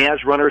he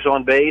has runners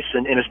on base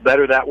and it's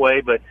better that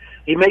way, but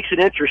he makes it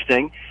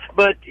interesting.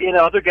 But,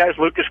 other guys,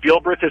 Lucas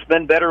Gilbert has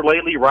been better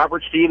lately.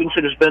 Robert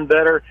Stevenson has been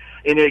better.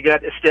 You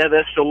got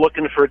Estevez still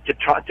looking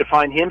to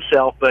find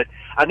himself. But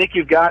I think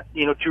you've got,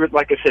 2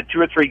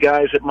 or 3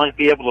 guys that might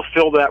be able to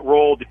fill that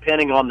role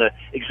depending on the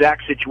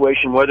exact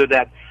situation, whether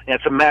that's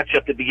a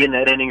matchup to begin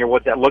that inning or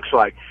what that looks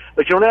like.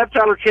 But you don't have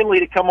Tyler Kinley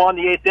to come on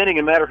the eighth inning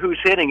no matter who's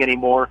hitting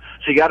anymore,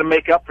 so you got to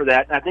make up for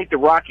that. And I think the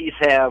Rockies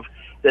have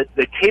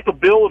the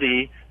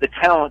capability, the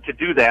talent to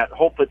do that.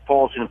 Hope it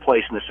falls in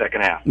place in the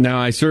second half. No,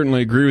 I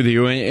certainly agree with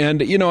you.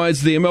 And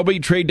as the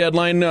MLB trade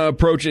deadline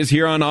approaches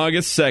here on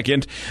August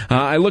 2nd,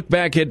 I look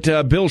back at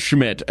Bill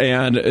Schmidt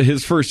and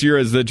his first year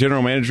as the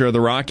general manager of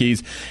the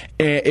Rockies,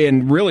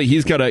 and really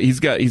he's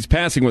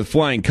passing with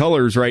flying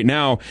colors right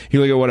now. You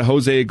look at what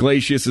Jose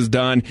Iglesias has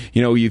done.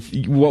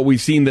 What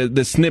we've seen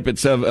the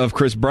snippets of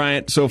Chris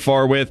Bryant so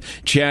far with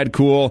Chad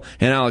Kuhl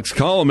and Alex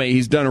Colomé.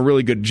 He's done a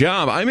really good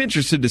job. I'm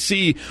interested to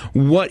see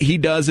what he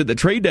does at the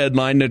trade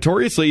deadline.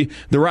 Notoriously,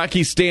 the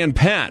Rockies stand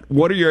pat.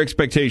 What are your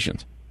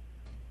expectations?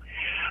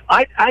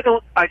 I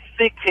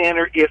think,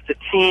 Tanner, if the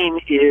team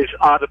is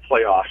out of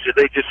playoffs, if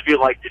they just feel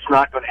like it's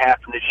not going to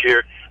happen this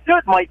year,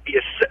 there might be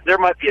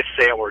a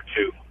sale or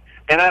two.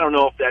 And I don't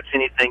know if that's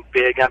anything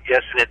big. I'm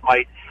guessing it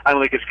might. I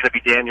don't think it's going to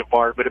be Daniel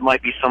Bard, but it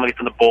might be somebody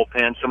from the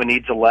bullpen. Somebody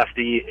needs a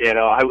lefty.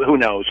 Who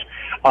knows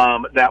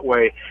that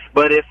way.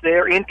 But if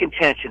they're in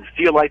contention,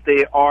 feel like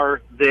they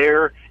are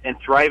there and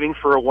thriving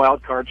for a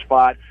wild card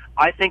spot,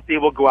 I think they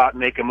will go out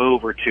and make a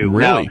move or two.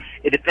 Really? Now,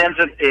 it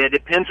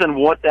depends on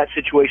what that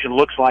situation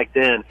looks like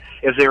then.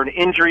 Is there an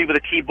injury with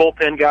a key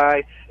bullpen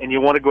guy and you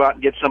want to go out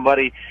and get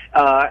somebody?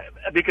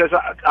 Because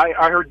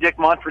I heard Dick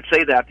Monfort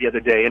say that the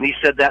other day, and he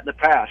said that in the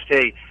past.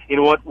 Hey, you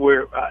know what?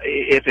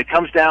 If it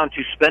comes down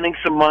to spending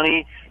some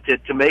money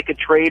to make a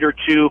trade or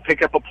two,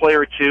 pick up a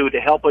player or two to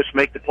help us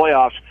make the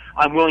playoffs,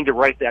 I'm willing to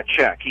write that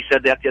check. He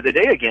said that the other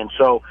day again.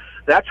 So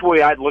that's the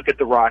way I'd look at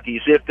the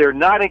Rockies. If they're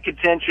not in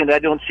contention, I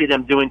don't see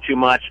them doing too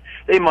much.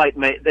 They might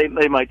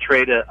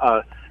trade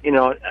a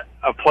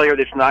player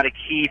that's not a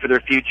key for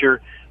their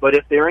future. But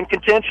if they're in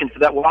contention for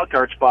that wild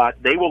card spot,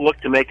 they will look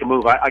to make a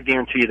move. I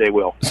guarantee you they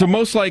will. So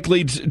most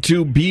likely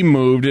to be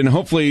moved, and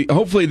hopefully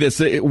this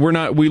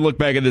we look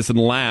back at this and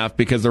laugh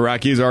because the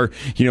Rockies are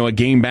a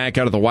game back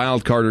out of the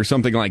wild card or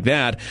something like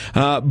that.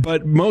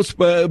 But most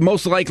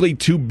likely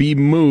to be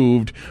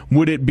moved,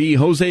 would it be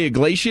Jose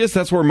Iglesias?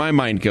 That's where my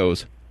mind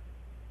goes.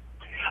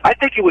 I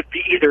think it would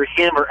be either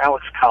him or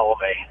Alex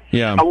Colomé.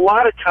 Yeah. A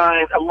lot of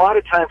times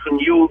when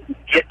you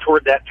get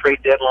toward that trade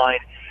deadline,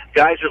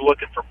 guys are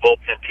looking for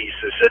bullpen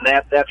pieces, and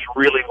that's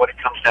really what it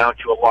comes down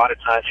to a lot of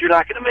times. You're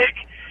not going to make,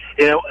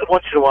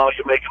 once in a while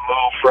you make a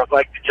move for,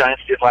 like the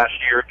Giants did last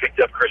year,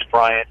 picked up Chris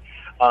Bryant,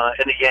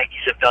 and the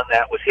Yankees have done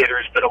that with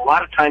hitters, but a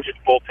lot of times it's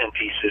bullpen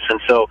pieces. And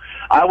so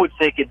I would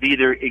think it'd be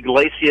either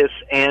Iglesias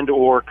and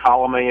or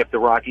Colomé if the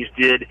Rockies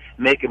did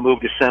make a move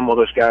to send one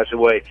of those guys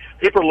away.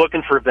 People are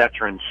looking for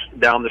veterans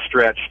down the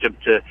stretch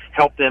to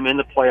help them in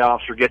the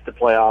playoffs or get the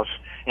playoffs.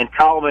 And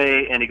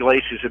Colomé and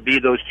Iglesias would be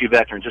those two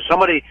veterans. If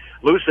somebody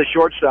loses the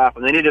shortstop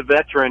and they need a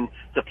veteran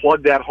to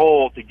plug that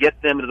hole to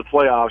get them into the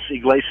playoffs,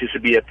 Iglesias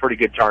would be a pretty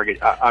good target.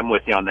 I'm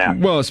with you on that.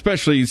 Well,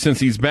 especially since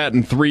he's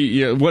batting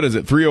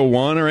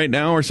 301 right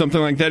now or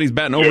something like that. He's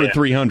batting over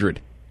 300.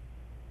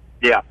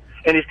 Yeah,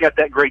 and he's got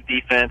that great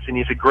defense, and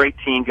he's a great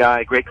team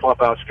guy, great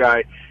clubhouse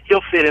guy.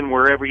 He'll fit in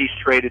wherever he's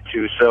traded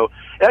to. So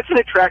that's an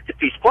attractive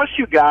piece. Plus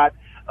you got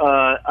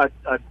a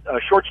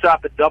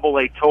shortstop at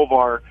Double-A,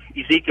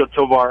 Ezekiel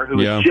Tovar,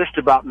 who is just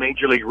about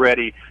major league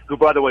ready. Who,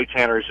 by the way,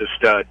 Tanner, is a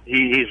stud.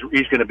 He's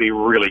going to be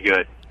really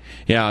good.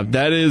 Yeah,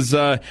 that is.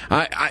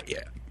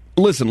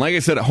 Listen, like I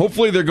said,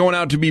 hopefully they're going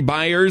out to be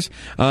buyers,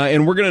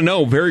 and we're going to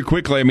know very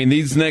quickly. I mean,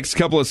 these next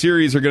couple of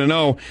series are going to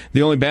know.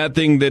 The only bad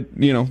thing that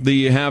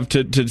you have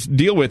to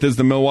deal with is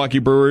the Milwaukee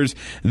Brewers,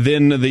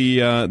 then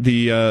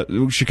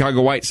the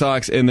Chicago White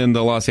Sox, and then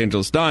the Los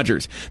Angeles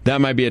Dodgers.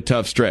 That might be a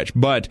tough stretch,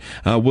 but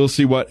we'll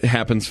see what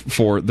happens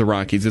for the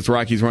Rockies. It's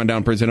Rockies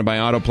Rundown presented by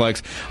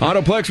Autoplex.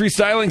 Autoplex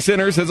Restyling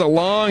Centers has a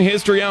long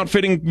history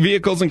outfitting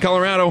vehicles in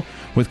Colorado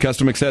with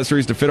custom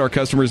accessories to fit our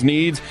customers'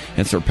 needs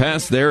and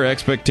surpass their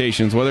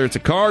expectations. Whether it's a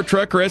car,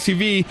 truck, or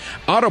SUV,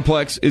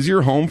 Autoplex is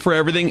your home for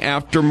everything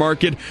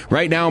aftermarket.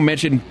 Right now,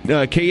 mention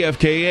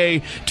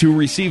KFKA to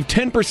receive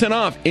 10%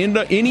 off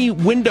into any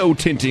window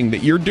tinting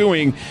that you're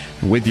doing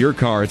with your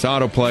car. It's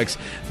Autoplex.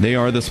 They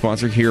are the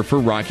sponsor here for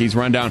Rockies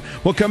Rundown.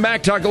 We'll come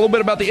back, talk a little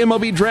bit about the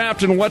MLB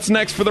draft and what's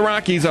next for the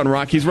Rockies on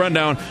Rockies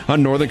Rundown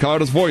on Northern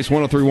Colorado's Voice,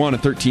 103.1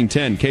 and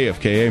 1310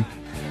 KFKA.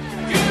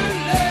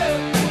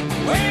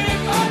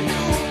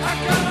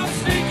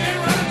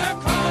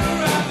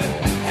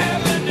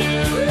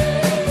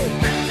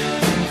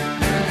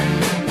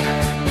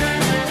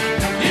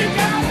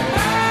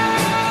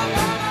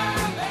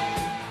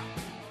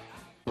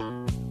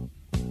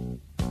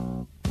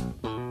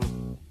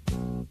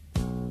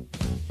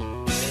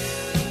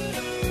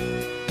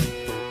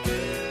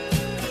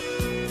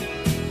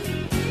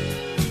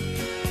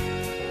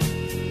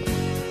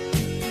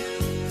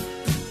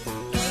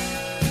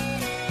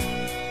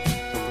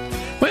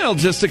 Well,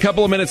 just a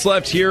couple of minutes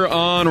left here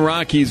on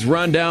Rockies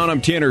Rundown.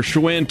 I'm Tanner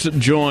Schwint,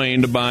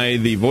 joined by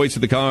the voice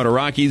of the Colorado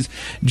Rockies,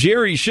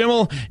 Jerry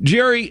Schimmel.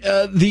 Jerry,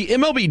 the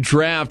MLB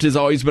draft has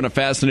always been a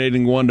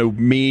fascinating one to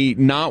me,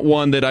 not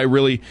one that I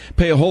really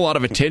pay a whole lot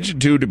of attention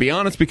to be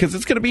honest, because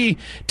it's going to be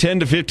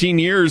 10 to 15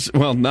 years.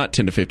 Well, not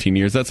 10 to 15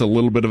 years. That's a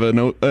little bit of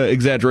an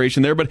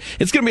exaggeration there, but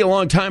it's going to be a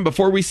long time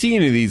before we see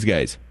any of these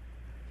guys.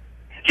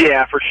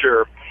 Yeah, for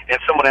sure. And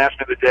someone asked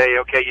me the day,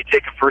 okay, you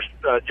take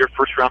your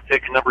first round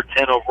pick, number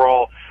 10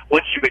 overall.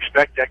 Once you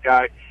expect that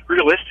guy,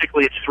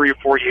 realistically, it's 3 or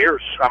 4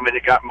 years. I mean,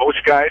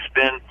 most guys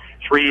spend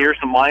 3 years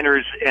in the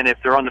minors, and if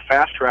they're on the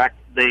fast track,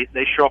 they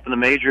show up in the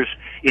majors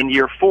in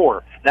year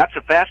 4. That's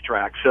a fast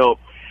track. So,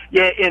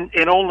 yeah,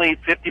 and only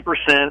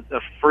 50%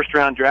 of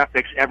first-round draft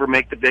picks ever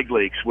make the big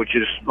leagues, which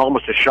is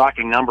almost a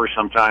shocking number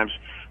sometimes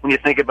when you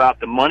think about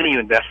the money you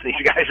invest in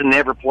these guys and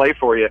never play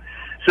for you.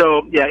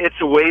 So, yeah, it's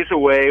a ways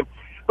away.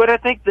 But I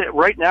think that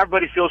right now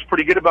everybody feels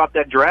pretty good about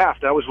that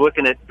draft. I was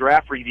looking at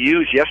draft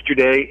reviews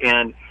yesterday,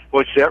 and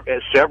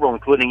several,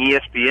 including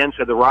ESPN,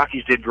 said the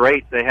Rockies did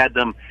great. They had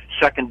them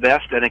second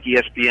best, I think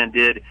ESPN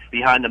did,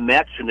 behind the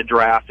Mets in the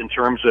draft in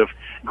terms of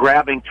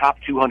grabbing top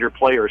 200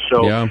 players.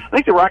 So yeah. I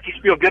think the Rockies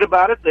feel good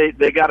about it.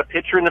 They got a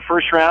pitcher in the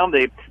first round.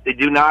 They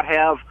do not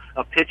have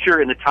a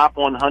pitcher in the top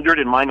 100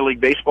 in minor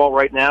league baseball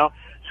right now.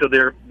 So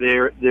their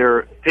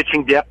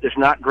pitching depth is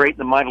not great in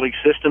the minor league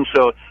system.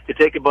 So to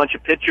take a bunch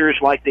of pitchers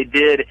like they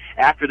did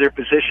after their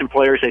position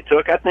players they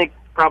took, I think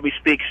probably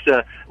speaks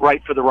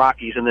right for the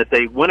Rockies, and that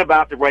they went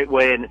about the right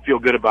way and feel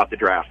good about the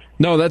draft.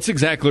 No, that's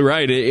exactly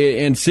right.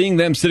 And seeing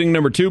them sitting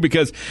number 2,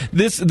 because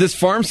this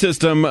farm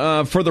system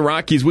for the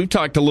Rockies, we've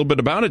talked a little bit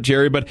about it,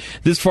 Jerry, but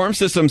this farm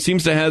system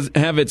seems to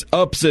have its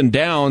ups and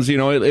downs. You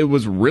know, it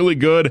was really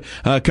good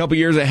a couple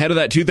years ahead of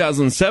that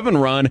 2007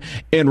 run,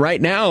 and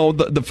right now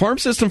the farm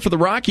system for the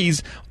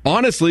Rockies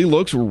honestly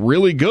looks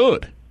really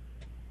good.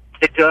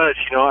 It does.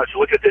 You know, I was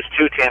looking at this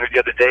too, Tanner, the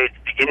other day at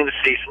the beginning of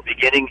the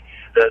season,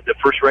 the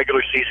first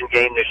regular season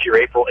game this year,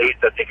 April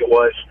 8th, I think it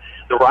was.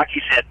 The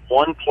Rockies had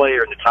one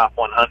player in the top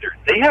 100.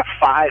 They have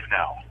 5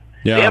 now.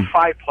 Yeah. They have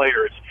 5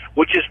 players,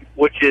 which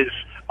is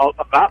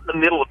about in the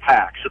middle of the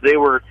pack. So they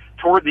were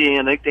toward the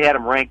end. I think they had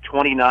them ranked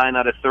 29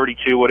 out of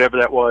 32, whatever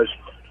that was,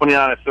 29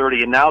 out of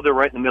 30, and now they're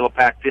right in the middle of the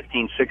pack,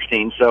 15,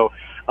 16. So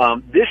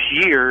this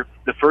year,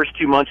 the first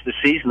 2 months of the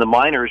season, the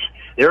minors,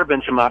 there have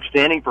been some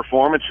outstanding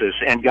performances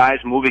and guys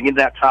moving into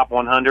that top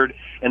 100,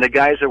 and the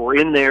guys that were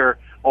in there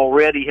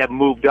already have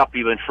moved up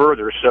even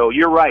further. So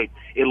you're right.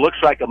 It looks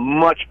like a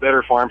much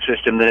better farm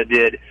system than it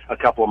did a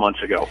couple of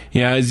months ago.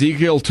 Yeah,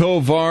 Ezekiel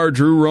Tovar,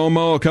 Drew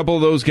Romo, a couple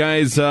of those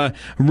guys,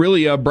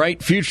 really a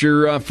bright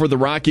future for the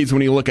Rockies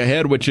when you look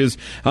ahead, which is,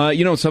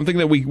 something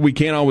that we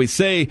can't always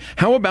say.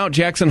 How about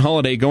Jackson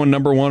Holliday going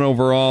number 1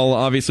 overall?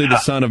 Obviously, the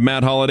son of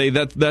Matt Holliday.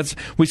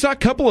 We saw a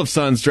couple of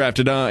sons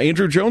drafted.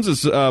 Andrew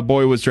Jones's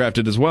boy was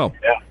drafted as well.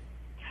 Yeah.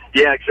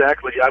 Yeah,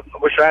 exactly. I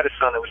wish I had a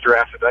son that was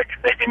drafted. I could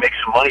maybe make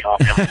some money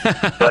off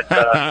him, but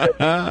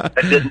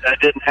that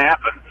didn't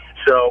happen.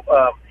 So,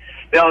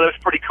 that's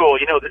pretty cool.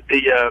 You know,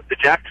 the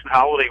Jackson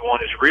Holliday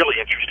one is really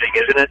interesting,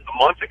 isn't it? A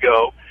month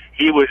ago,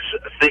 he was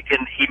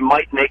thinking he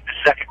might make the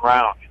second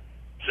round.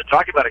 So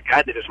talk about a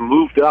guy that has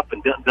moved up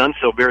and done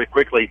so very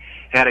quickly.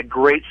 Had a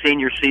great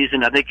senior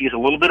season. I think he's a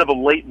little bit of a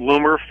late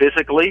bloomer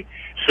physically.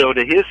 So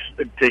to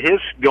his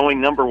going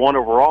number 1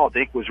 overall, I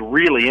think was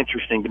really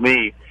interesting to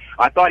me.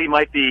 I thought he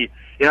might be,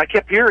 I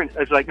kept hearing, I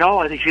was like, no,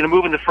 I think he's going to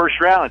move in the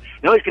first round.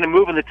 No, he's going to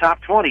move in the top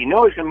 20.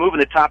 No, he's going to move in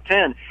the top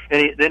 10.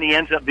 And then he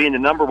ends up being the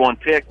number 1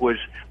 pick was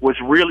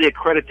really a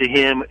credit to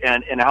him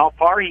and how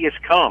far he has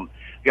come.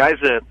 Guys,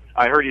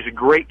 I heard he's a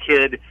great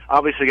kid,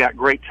 obviously got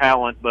great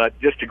talent, but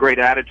just a great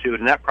attitude,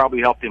 and that probably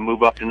helped him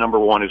move up to number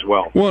 1 as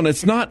well. Well, and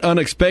it's not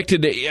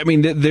unexpected. I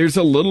mean, there's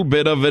a little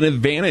bit of an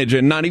advantage,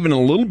 and not even a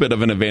little bit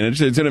of an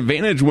advantage. It's an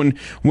advantage when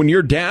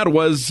your dad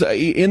was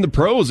in the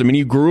pros. I mean,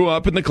 you grew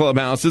up in the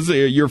clubhouses.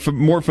 You're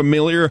more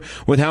familiar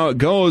with how it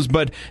goes.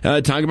 But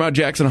talking about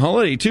Jackson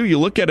Holliday, too, you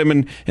look at him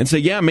and say,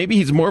 yeah, maybe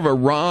he's more of a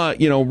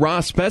raw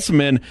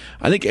specimen.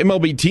 I think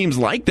MLB teams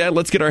like that.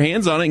 Let's get our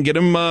hands on it and get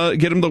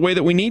him the way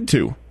that we need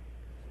to.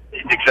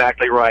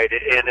 Exactly right.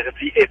 And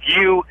if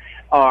you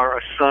are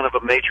a son of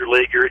a major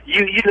leaguer,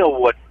 you know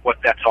what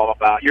that's all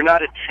about. You're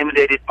not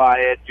intimidated by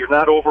it. You're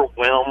not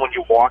overwhelmed when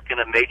you walk in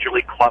a major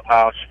league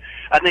clubhouse.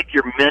 I think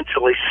you're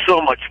mentally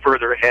so much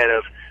further ahead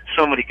of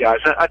so many guys.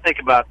 I think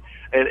about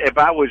if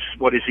I was,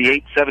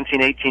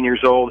 17, 18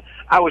 years old,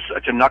 I was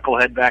such a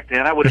knucklehead back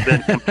then. I would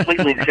have been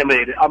completely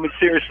intimidated. I mean,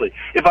 seriously,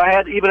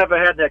 even if I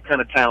had that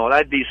kind of talent,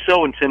 I'd be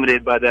so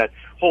intimidated by that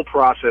whole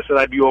process that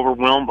I'd be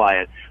overwhelmed by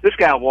it. This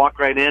guy will walk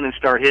right in and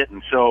start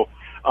hitting. So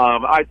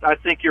I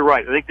think you're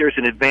right. I think there's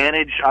an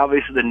advantage.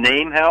 Obviously, the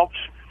name helps,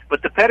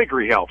 but the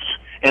pedigree helps,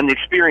 and the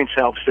experience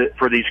helps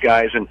for these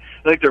guys. And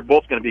I think they're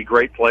both going to be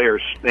great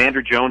players.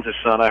 Andrew Jones'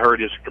 son, I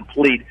heard, is a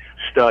complete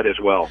stud as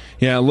well.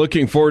 Yeah,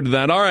 looking forward to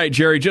that. All right,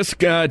 Jerry, just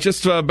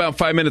about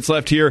 5 minutes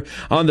left here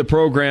on the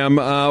program.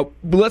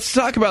 Let's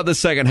talk about the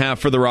second half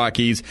for the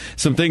Rockies.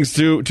 Some things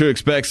to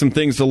expect, some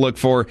things to look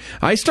for.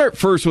 I start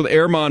first with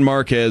German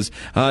Marquez.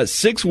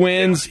 6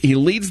 wins. He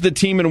leads the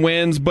team in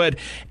wins, but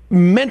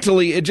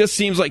mentally, it just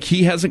seems like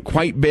he hasn't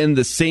quite been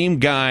the same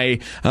guy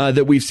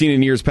that we've seen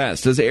in years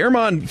past. Does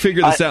German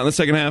figure this out in the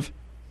second half?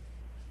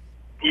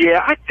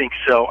 Yeah, I think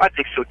so.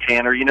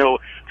 Tanner. You know,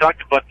 talked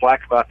to Bud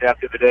Black about that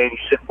the other day, and he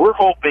said, we're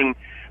hoping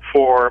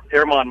for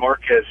German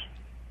Marquez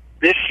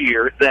this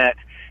year that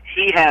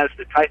he has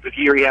the type of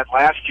year he had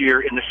last year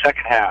in the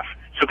second half.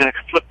 So going to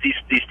flip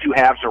these two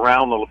halves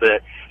around a little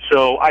bit.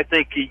 So I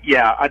think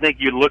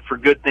you look for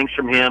good things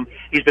from him.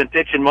 He's been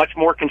pitching much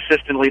more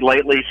consistently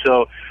lately.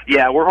 So,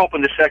 yeah, we're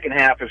hoping the second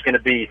half is going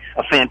to be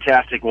a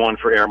fantastic one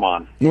for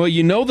German.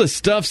 Well, the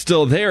stuff's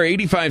still there.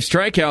 85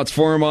 strikeouts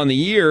for him on the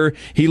year.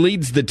 He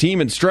leads the team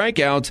in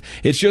strikeouts.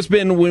 It's just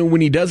been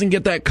when he doesn't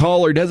get that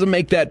call or doesn't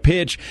make that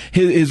pitch,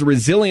 his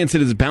resilience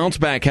and his bounce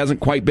back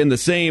hasn't quite been the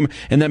same,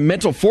 and that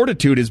mental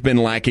fortitude has been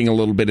lacking a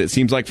little bit, it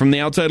seems like, from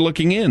the outside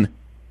looking in.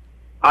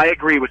 I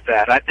agree with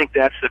that. I think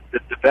that's the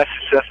best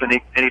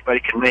assessment anybody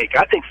can make.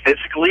 I think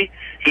physically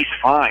he's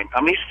fine.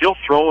 I mean, he's still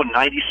throwing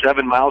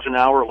 97 miles an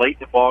hour late in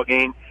the ball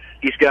game.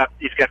 He's got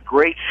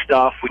great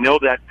stuff. We know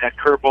that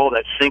curveball,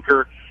 that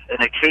sinker,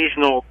 an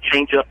occasional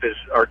changeup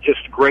are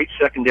just great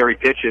secondary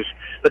pitches.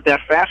 But that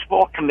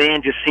fastball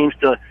command just seems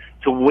to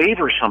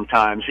waver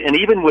sometimes, and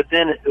even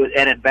within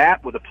an at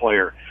bat with a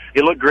player.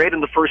 It looked great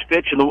in the first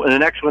pitch, and the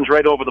next one's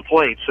right over the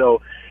plate.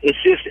 So it's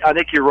just, I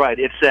think you're right.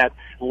 It's that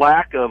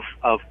lack of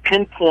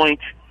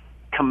pinpoint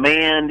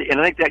command, and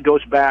I think that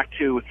goes back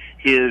to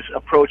his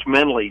approach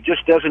mentally.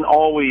 Just doesn't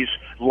always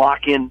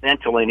lock in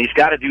mentally, and he's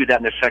got to do that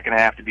in the second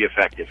half to be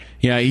effective.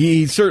 Yeah,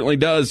 he certainly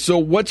does. So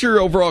what's your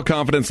overall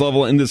confidence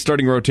level in the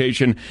starting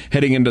rotation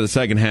heading into the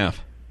second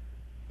half?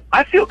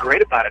 I feel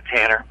great about it,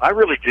 Tanner. I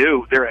really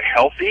do. They're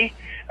healthy.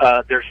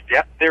 There's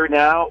depth there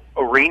now.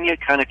 Orania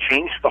kind of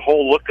changed the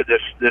whole look of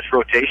this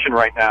rotation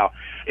right now.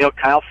 You know,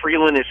 Kyle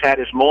Freeland has had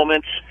his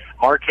moments.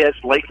 Marquez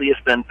lately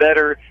has been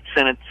better.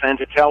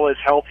 Senzatella is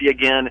healthy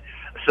again.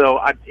 So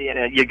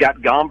you got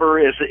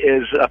Gomber is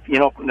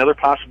another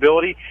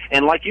possibility.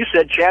 And like you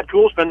said, Chad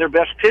Kuhl's been their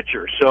best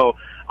pitcher. So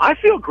I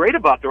feel great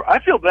I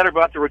feel better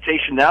about the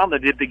rotation now than I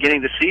did at the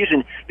beginning of the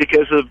season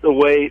because of the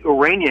way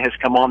Orania has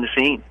come on the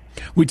scene.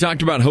 We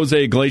talked about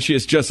Jose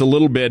Iglesias just a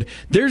little bit.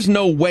 There's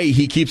no way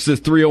he keeps this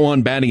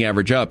 301 batting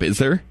average up, is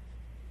there?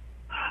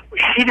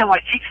 You know, I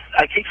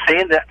keep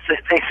saying that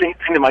same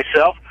thing to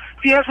myself.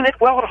 He hasn't hit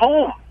well at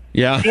home.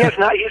 Yeah. He's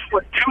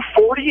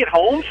 240 at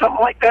home, something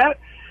like that.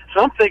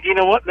 So I'm thinking, you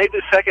know what, maybe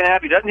the second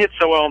half he doesn't hit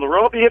so well on the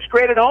road, but he hits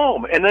great at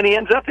home, and then he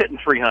ends up hitting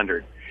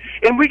 300.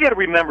 And we got to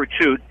remember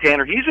too,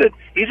 Tanner, he's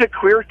a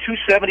career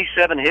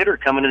 277 hitter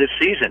coming into this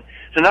season.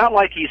 So not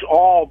like he's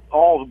all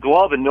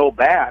glove and no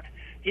bat.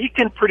 He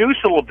can produce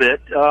a little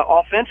bit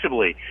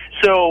offensively.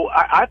 So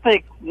I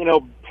think, you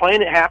know,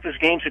 playing at half his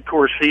games at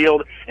Coors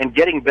Field and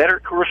getting better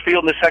at Coors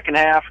Field in the second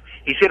half.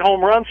 He's hit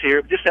home runs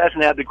here, just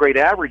hasn't had the great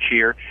average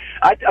here.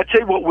 I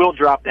tell you what will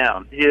drop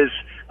down. His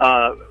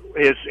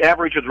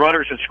average with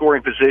runners in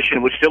scoring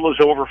position, which still is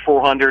over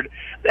 400,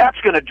 that's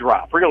going to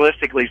drop.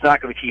 Realistically, he's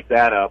not going to keep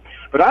that up.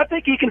 But I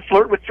think he can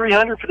flirt with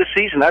 300 for the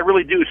season. I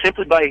really do,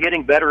 simply by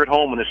hitting better at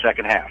home in the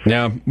second half.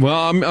 Yeah,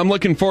 well, I'm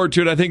looking forward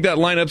to it. I think that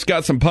lineup's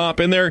got some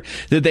pop in there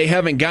that they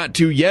haven't got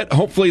to yet.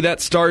 Hopefully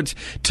that starts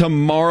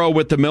tomorrow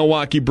with the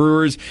Milwaukee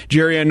Brewers.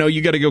 Jerry, I know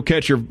you got to go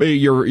catch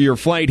your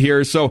flight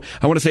here, so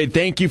I want to say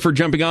thank you for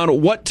jumping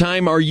on. What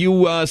time are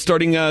you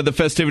starting the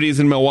festivities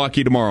in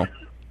Milwaukee tomorrow?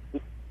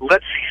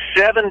 Let's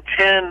see,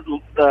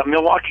 7:10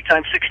 Milwaukee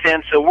time,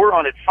 6:10. So we're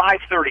on at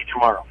 5:30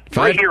 tomorrow.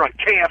 Right here on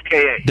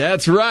KFKA.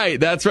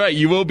 That's right.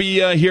 You will be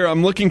here.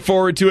 I'm looking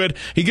forward to it. Are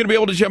you going to be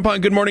able to jump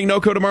on Good Morning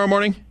NoCo tomorrow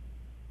morning?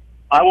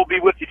 I will be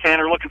with you,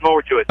 Tanner. Looking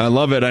forward to it. I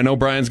love it. I know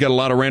Brian's got a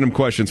lot of random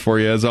questions for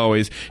you, as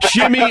always.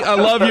 Shimmy, I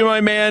love you,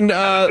 my man.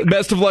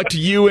 Best of luck to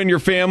you and your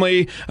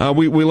family.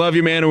 We love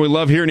you, man, and we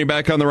love hearing you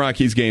back on the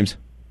Rockies games.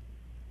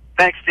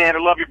 Thanks, Tanner.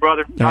 Love you,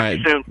 brother. Talk to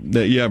you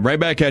soon. Yeah, right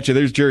back at you.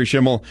 There's Jerry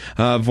Schimmel,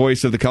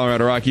 voice of the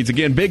Colorado Rockies.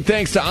 Again, big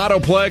thanks to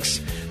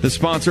Autoplex, the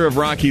sponsor of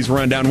Rockies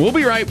Rundown. We'll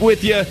be right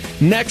with you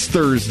next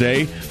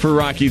Thursday for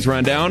Rockies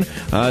Rundown.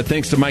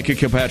 Thanks to Micah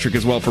Kilpatrick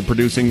as well for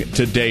producing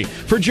today.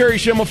 For Jerry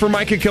Schimmel, for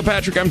Micah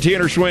Kilpatrick, I'm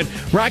Tanner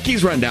Schwint.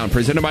 Rockies Rundown,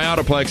 presented by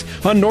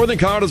Autoplex on Northern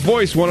Colorado's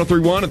Voice,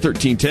 103.1 and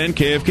 1310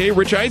 KFK.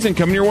 Rich Eisen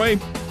coming your way.